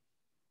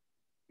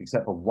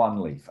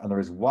 And there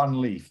is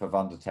one leaf of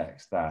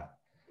undertext that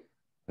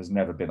has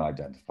never been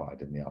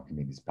identified in the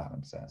Archimedes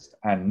Palimpsest.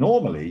 And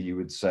normally you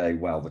would say,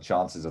 well, the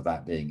chances of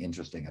that being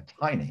interesting are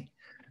tiny.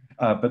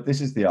 But this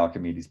is the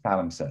Archimedes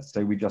Palimpsest,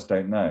 so we just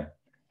don't know.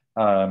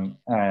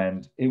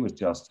 And it was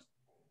just,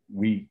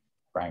 we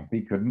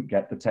frankly couldn't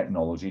get the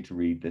technology to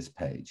read this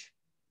page.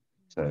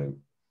 So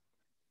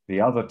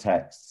the other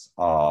texts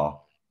are,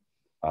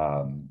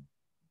 I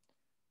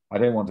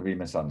don't want to be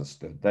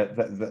misunderstood,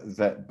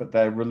 but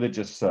they're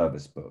religious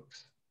service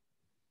books.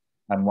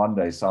 And one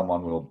day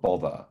someone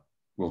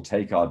will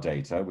take our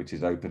data, which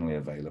is openly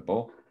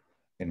available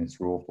in its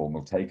raw form,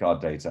 will take our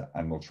data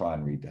and will try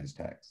and read those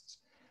texts.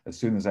 As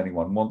soon as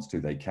anyone wants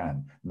to, they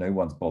can. No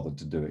one's bothered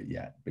to do it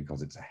yet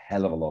because it's a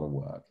hell of a lot of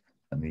work.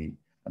 And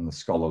the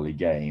scholarly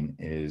gain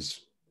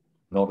is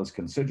not as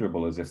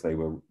considerable as if they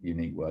were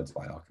unique words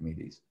by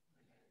Archimedes.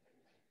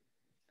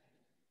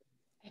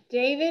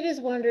 David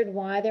has wondered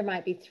why there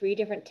might be 3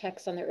 different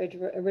texts on the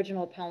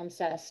original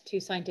palimpsest,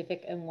 2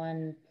 scientific and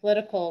 1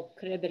 political.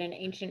 Could it have been an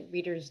ancient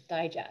Reader's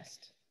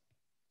Digest?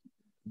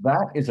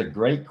 That is a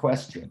great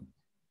question.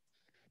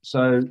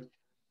 So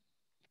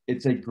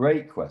it's a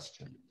great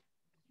question.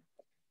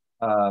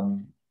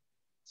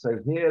 So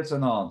here's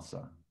an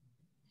answer,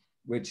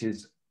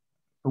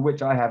 for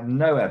which I have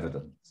no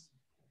evidence.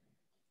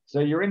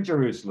 So you're in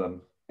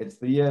Jerusalem, it's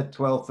the year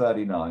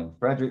 1239,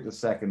 Frederick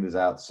II is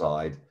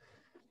outside,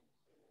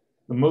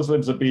 the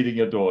Muslims are beating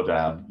your door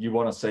down, you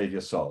want to save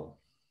your soul.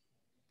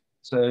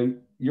 So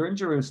you're in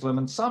Jerusalem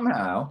and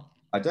somehow,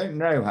 I don't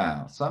know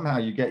how, somehow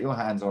you get your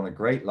hands on a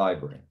great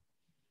library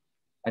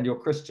and you're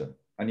Christian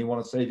and you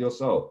want to save your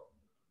soul.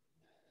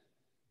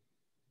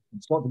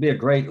 It's got to be a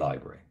great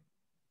library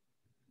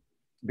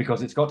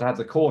because it's got to have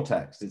the core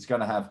text. It's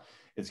going to have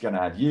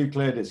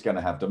Euclid, it's going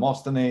to have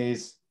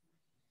Demosthenes,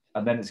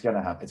 and then it's going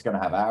to have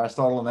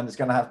Aristotle, and then it's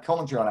going to have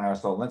commentary on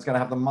Aristotle, and then it's going to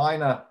have the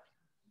minor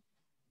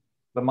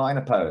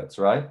poets,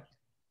 right?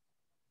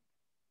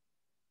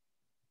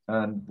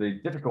 And the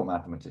difficult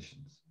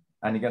mathematicians.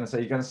 And you're going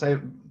to say,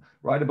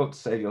 write a book to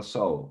save your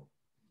soul.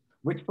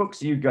 Which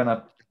books are you going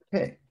to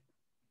pick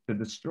to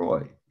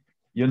destroy?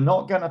 You're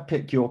not going to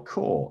pick your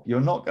core.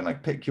 You're not going to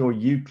pick your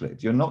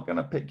Euclid. You're not going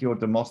to pick your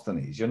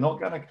Demosthenes. You're not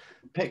going to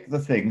pick the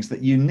things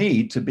that you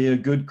need to be a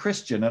good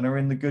Christian and are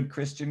in the good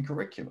Christian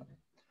curriculum.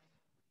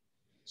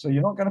 So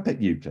you're not going to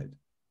pick Euclid.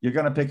 You're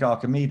going to pick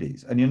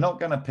Archimedes, and you're not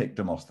going to pick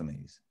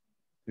Demosthenes,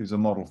 who's a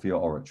model for your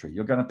oratory.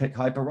 You're going to pick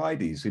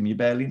Hyperides, whom you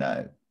barely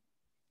know.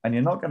 And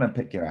you're not going to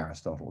pick your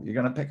Aristotle. You're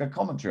going to pick a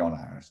commentary on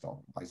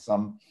Aristotle by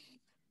some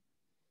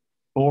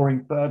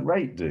boring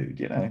third-rate dude,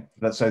 you know.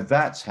 So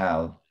that's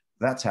how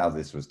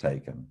this was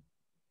taken.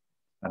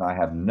 And I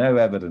have no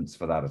evidence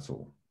for that at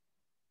all.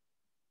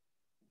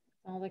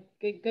 Oh,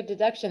 good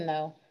deduction,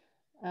 though.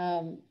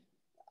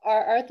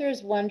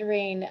 Arthur's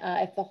wondering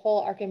if the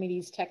whole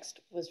Archimedes text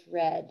was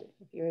read,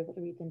 if you're able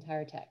to read the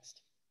entire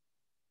text.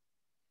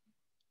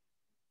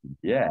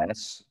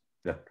 Yes,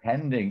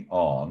 depending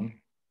on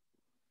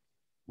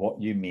what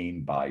you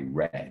mean by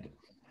read.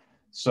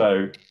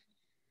 So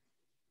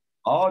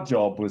our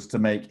job was to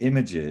make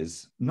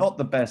images, not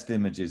the best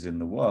images in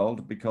the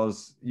world,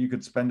 because you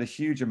could spend a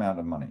huge amount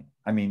of money.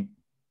 I mean,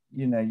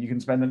 you know, you can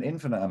spend an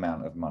infinite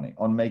amount of money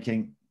on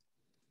making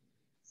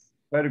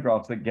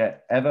photographs that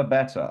get ever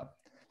better.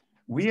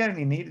 We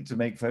only needed to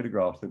make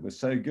photographs that were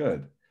so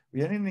good.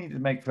 We only needed to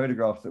make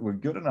photographs that were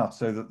good enough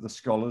so that the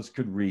scholars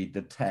could read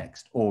the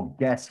text or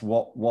guess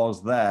what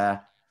was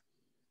there.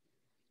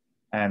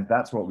 And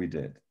that's what we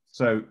did.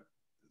 So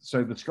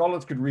the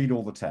scholars could read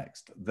all the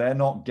text. They're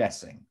not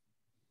guessing.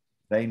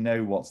 They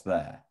know what's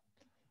there.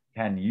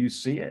 Can you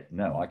see it?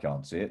 No, I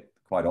can't see it.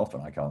 Quite often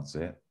I can't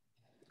see it.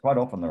 Quite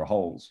often there are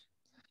holes.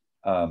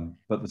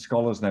 But the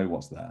scholars know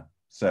what's there.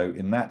 So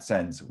in that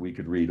sense, we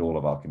could read all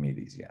of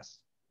Archimedes, yes.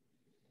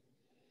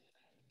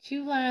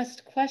 2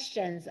 last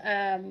questions.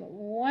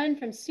 One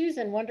from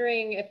Susan,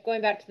 wondering if,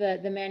 going back to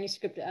the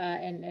manuscript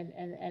and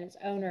its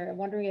owner,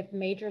 wondering if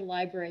major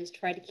libraries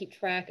try to keep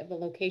track of the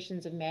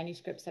locations of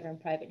manuscripts that are in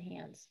private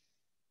hands.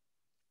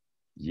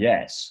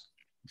 Yes.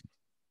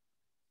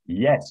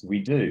 Yes, we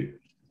do.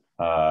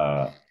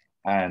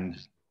 And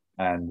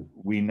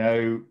we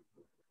know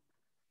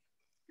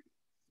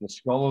the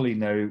scholarly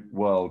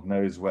world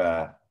knows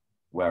where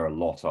a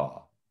lot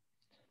are.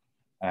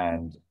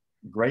 And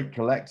great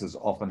collectors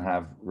often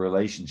have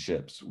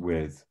relationships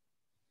with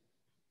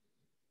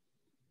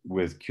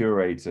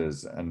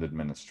curators and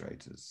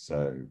administrators.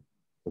 So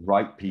the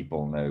right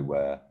people know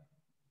where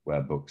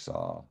books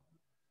are.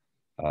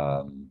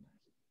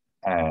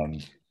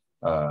 And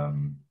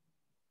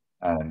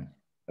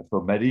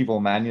for medieval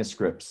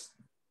manuscripts,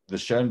 the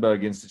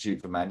Schoenberg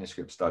Institute for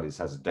Manuscript Studies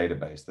has a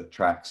database that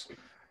tracks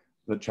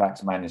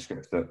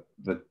manuscripts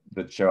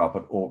that show up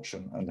at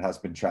auction, and has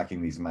been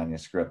tracking these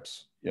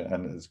manuscripts,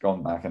 and it's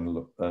gone back and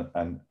looked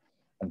and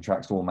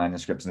tracks all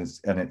manuscripts, and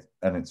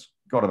it's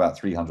got about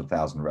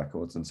 300,000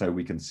 records, and so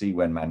we can see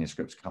when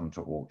manuscripts come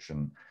to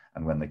auction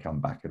and when they come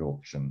back at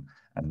auction,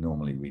 and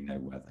normally we know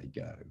where they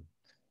go.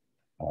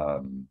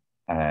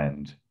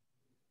 And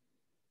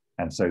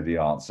so the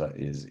answer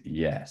is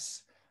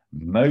yes.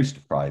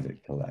 Most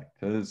private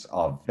collectors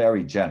are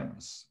very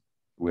generous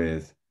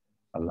with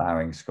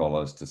allowing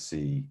scholars to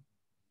see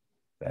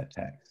their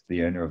text.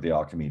 The owner of the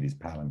Archimedes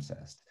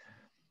Palimpsest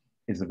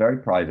is a very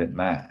private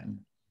man,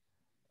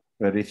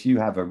 but if you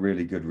have a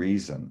really good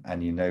reason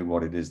and you know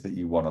what it is that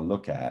you want to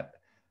look at,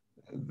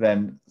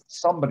 then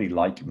somebody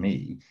like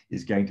me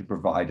is going to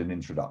provide an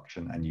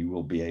introduction, and you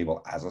will be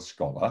able, as a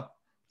scholar,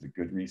 with a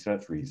good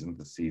research reason,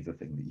 to see the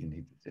thing that you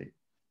need to see.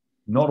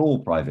 Not all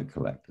private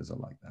collectors are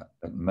like that,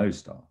 but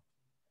most are.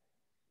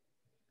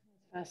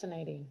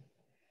 Fascinating.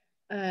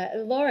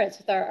 Laura,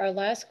 with our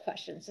last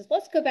question, says,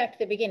 let's go back to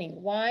the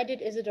beginning. Why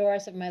did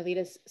Isidorus of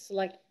Miletus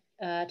select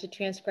to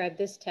transcribe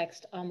this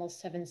text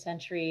almost 7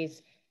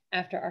 centuries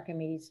after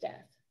Archimedes'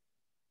 death?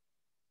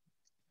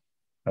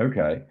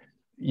 Okay,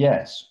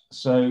 yes.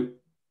 So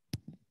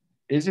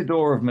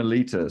Isidore of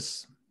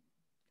Miletus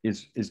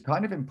is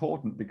kind of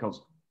important,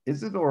 because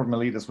Isidore of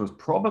Miletus was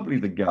probably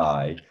the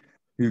guy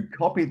who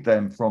copied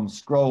them from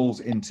scrolls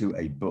into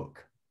a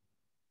book,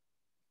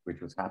 which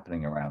was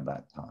happening around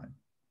that time.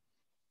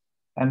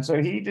 And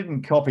so he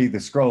didn't copy the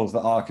scrolls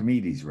that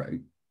Archimedes wrote.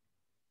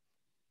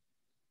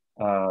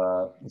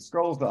 The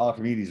scrolls that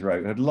Archimedes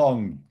wrote had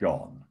long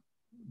gone,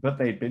 but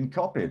they'd been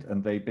copied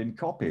and they'd been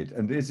copied.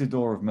 And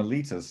Isidore of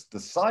Miletus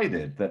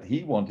decided that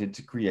he wanted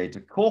to create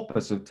a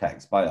corpus of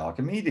text by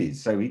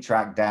Archimedes. So he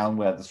tracked down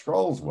where the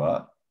scrolls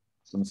were,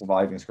 some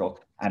surviving scrolls,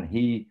 and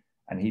he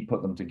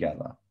put them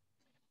together.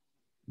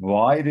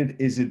 Why did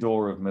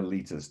Isidore of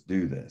Miletus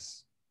do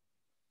this?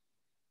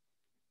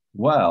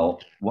 Well,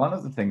 one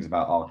of the things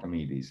about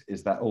Archimedes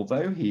is that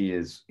although he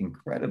is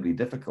incredibly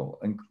difficult,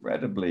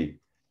 incredibly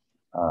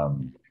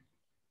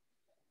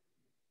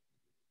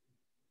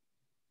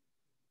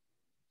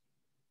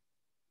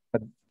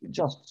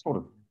just sort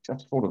of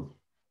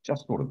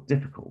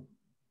difficult,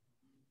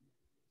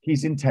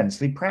 he's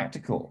intensely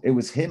practical. It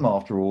was him,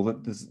 after all,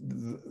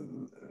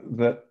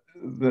 that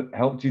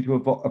helped you to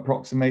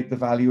approximate the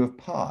value of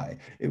pi.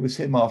 It was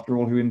him, after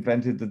all, who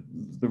invented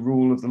the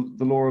rule of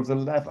the law of the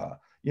lever.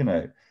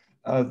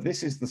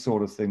 This is the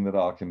sort of thing that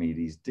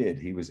Archimedes did.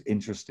 He was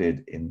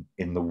interested in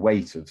the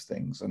weight of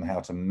things and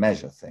how to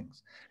measure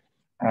things.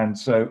 And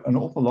so an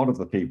awful lot of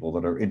the people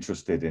that are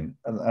interested in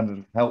and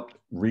have helped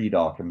read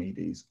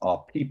Archimedes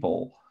are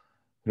people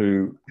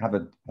who have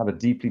a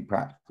deeply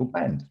practical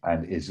bent.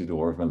 And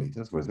Isidore of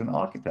Miletus was an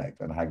architect,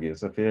 and Hagia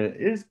Sophia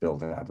is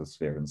built out of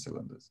sphere and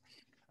cylinders.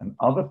 And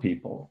other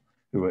people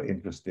who are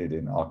interested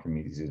in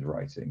Archimedes'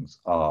 writings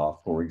are,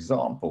 for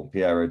example,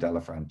 Piero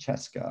della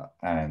Francesca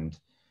and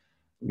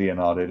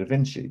Leonardo da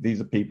Vinci.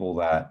 These are people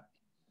that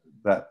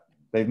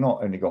they've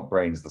not only got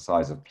brains the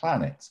size of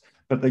planets,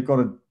 but they've got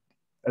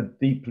a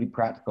deeply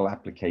practical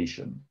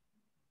application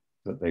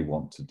that they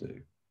want to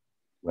do,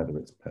 whether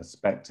it's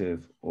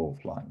perspective or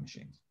flying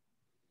machines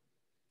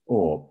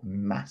or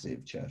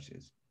massive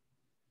churches.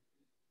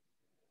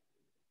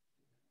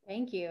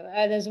 Thank you.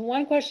 There's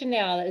one question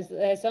now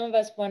that some of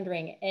us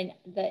wondering, and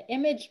the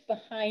image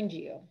behind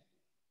you.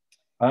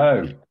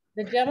 Oh.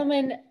 The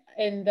gentleman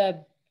in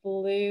the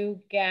blue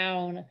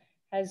gown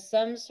has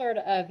some sort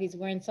of, he's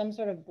wearing some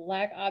sort of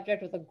black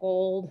object with a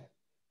gold,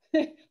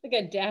 like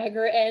a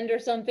dagger end or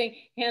something,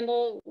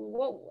 handle.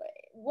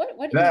 What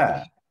is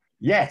that?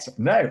 Yes,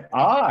 no,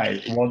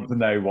 I want to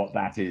know what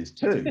that is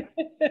too.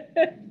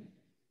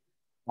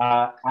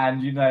 And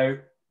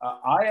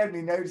I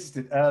only noticed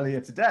it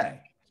earlier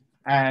today.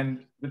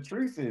 And the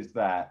truth is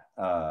that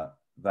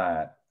the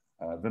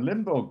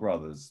Limburg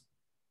brothers,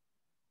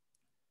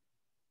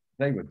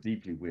 they were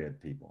deeply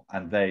weird people,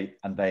 and they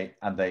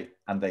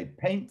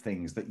paint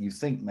things that you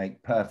think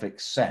make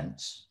perfect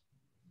sense,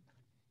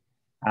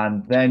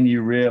 and then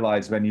you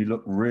realize when you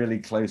look really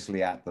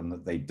closely at them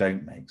that they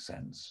don't make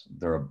sense.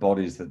 There are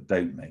bodies that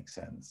don't make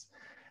sense,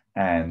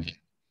 and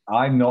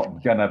I'm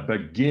not gonna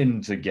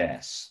begin to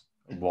guess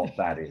what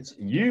that is.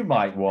 You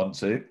might want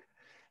to.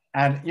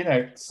 And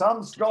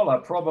some scholar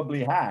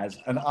probably has,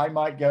 and I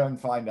might go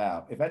and find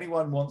out. If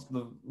anyone wants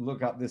to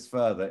look up this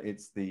further,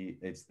 it's the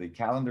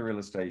calendar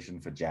illustration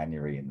for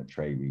January in the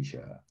Très Riche.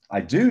 I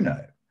do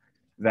know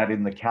that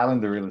in the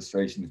calendar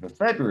illustration for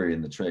February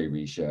in the Très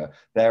Riche,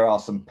 there are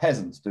some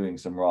peasants doing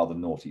some rather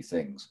naughty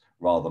things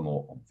rather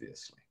more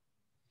obviously.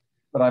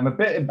 But I'm a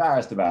bit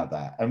embarrassed about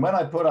that. And when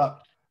I put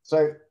up,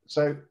 so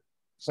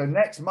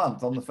next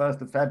month on the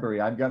 1st of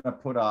February, I'm going to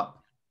put up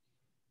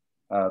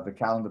the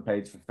calendar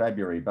page for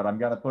February, but I'm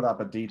going to put up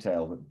a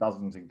detail that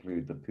doesn't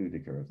include the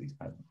pudica of these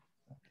peasants.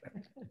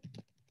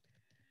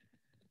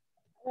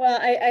 Well,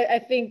 I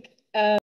think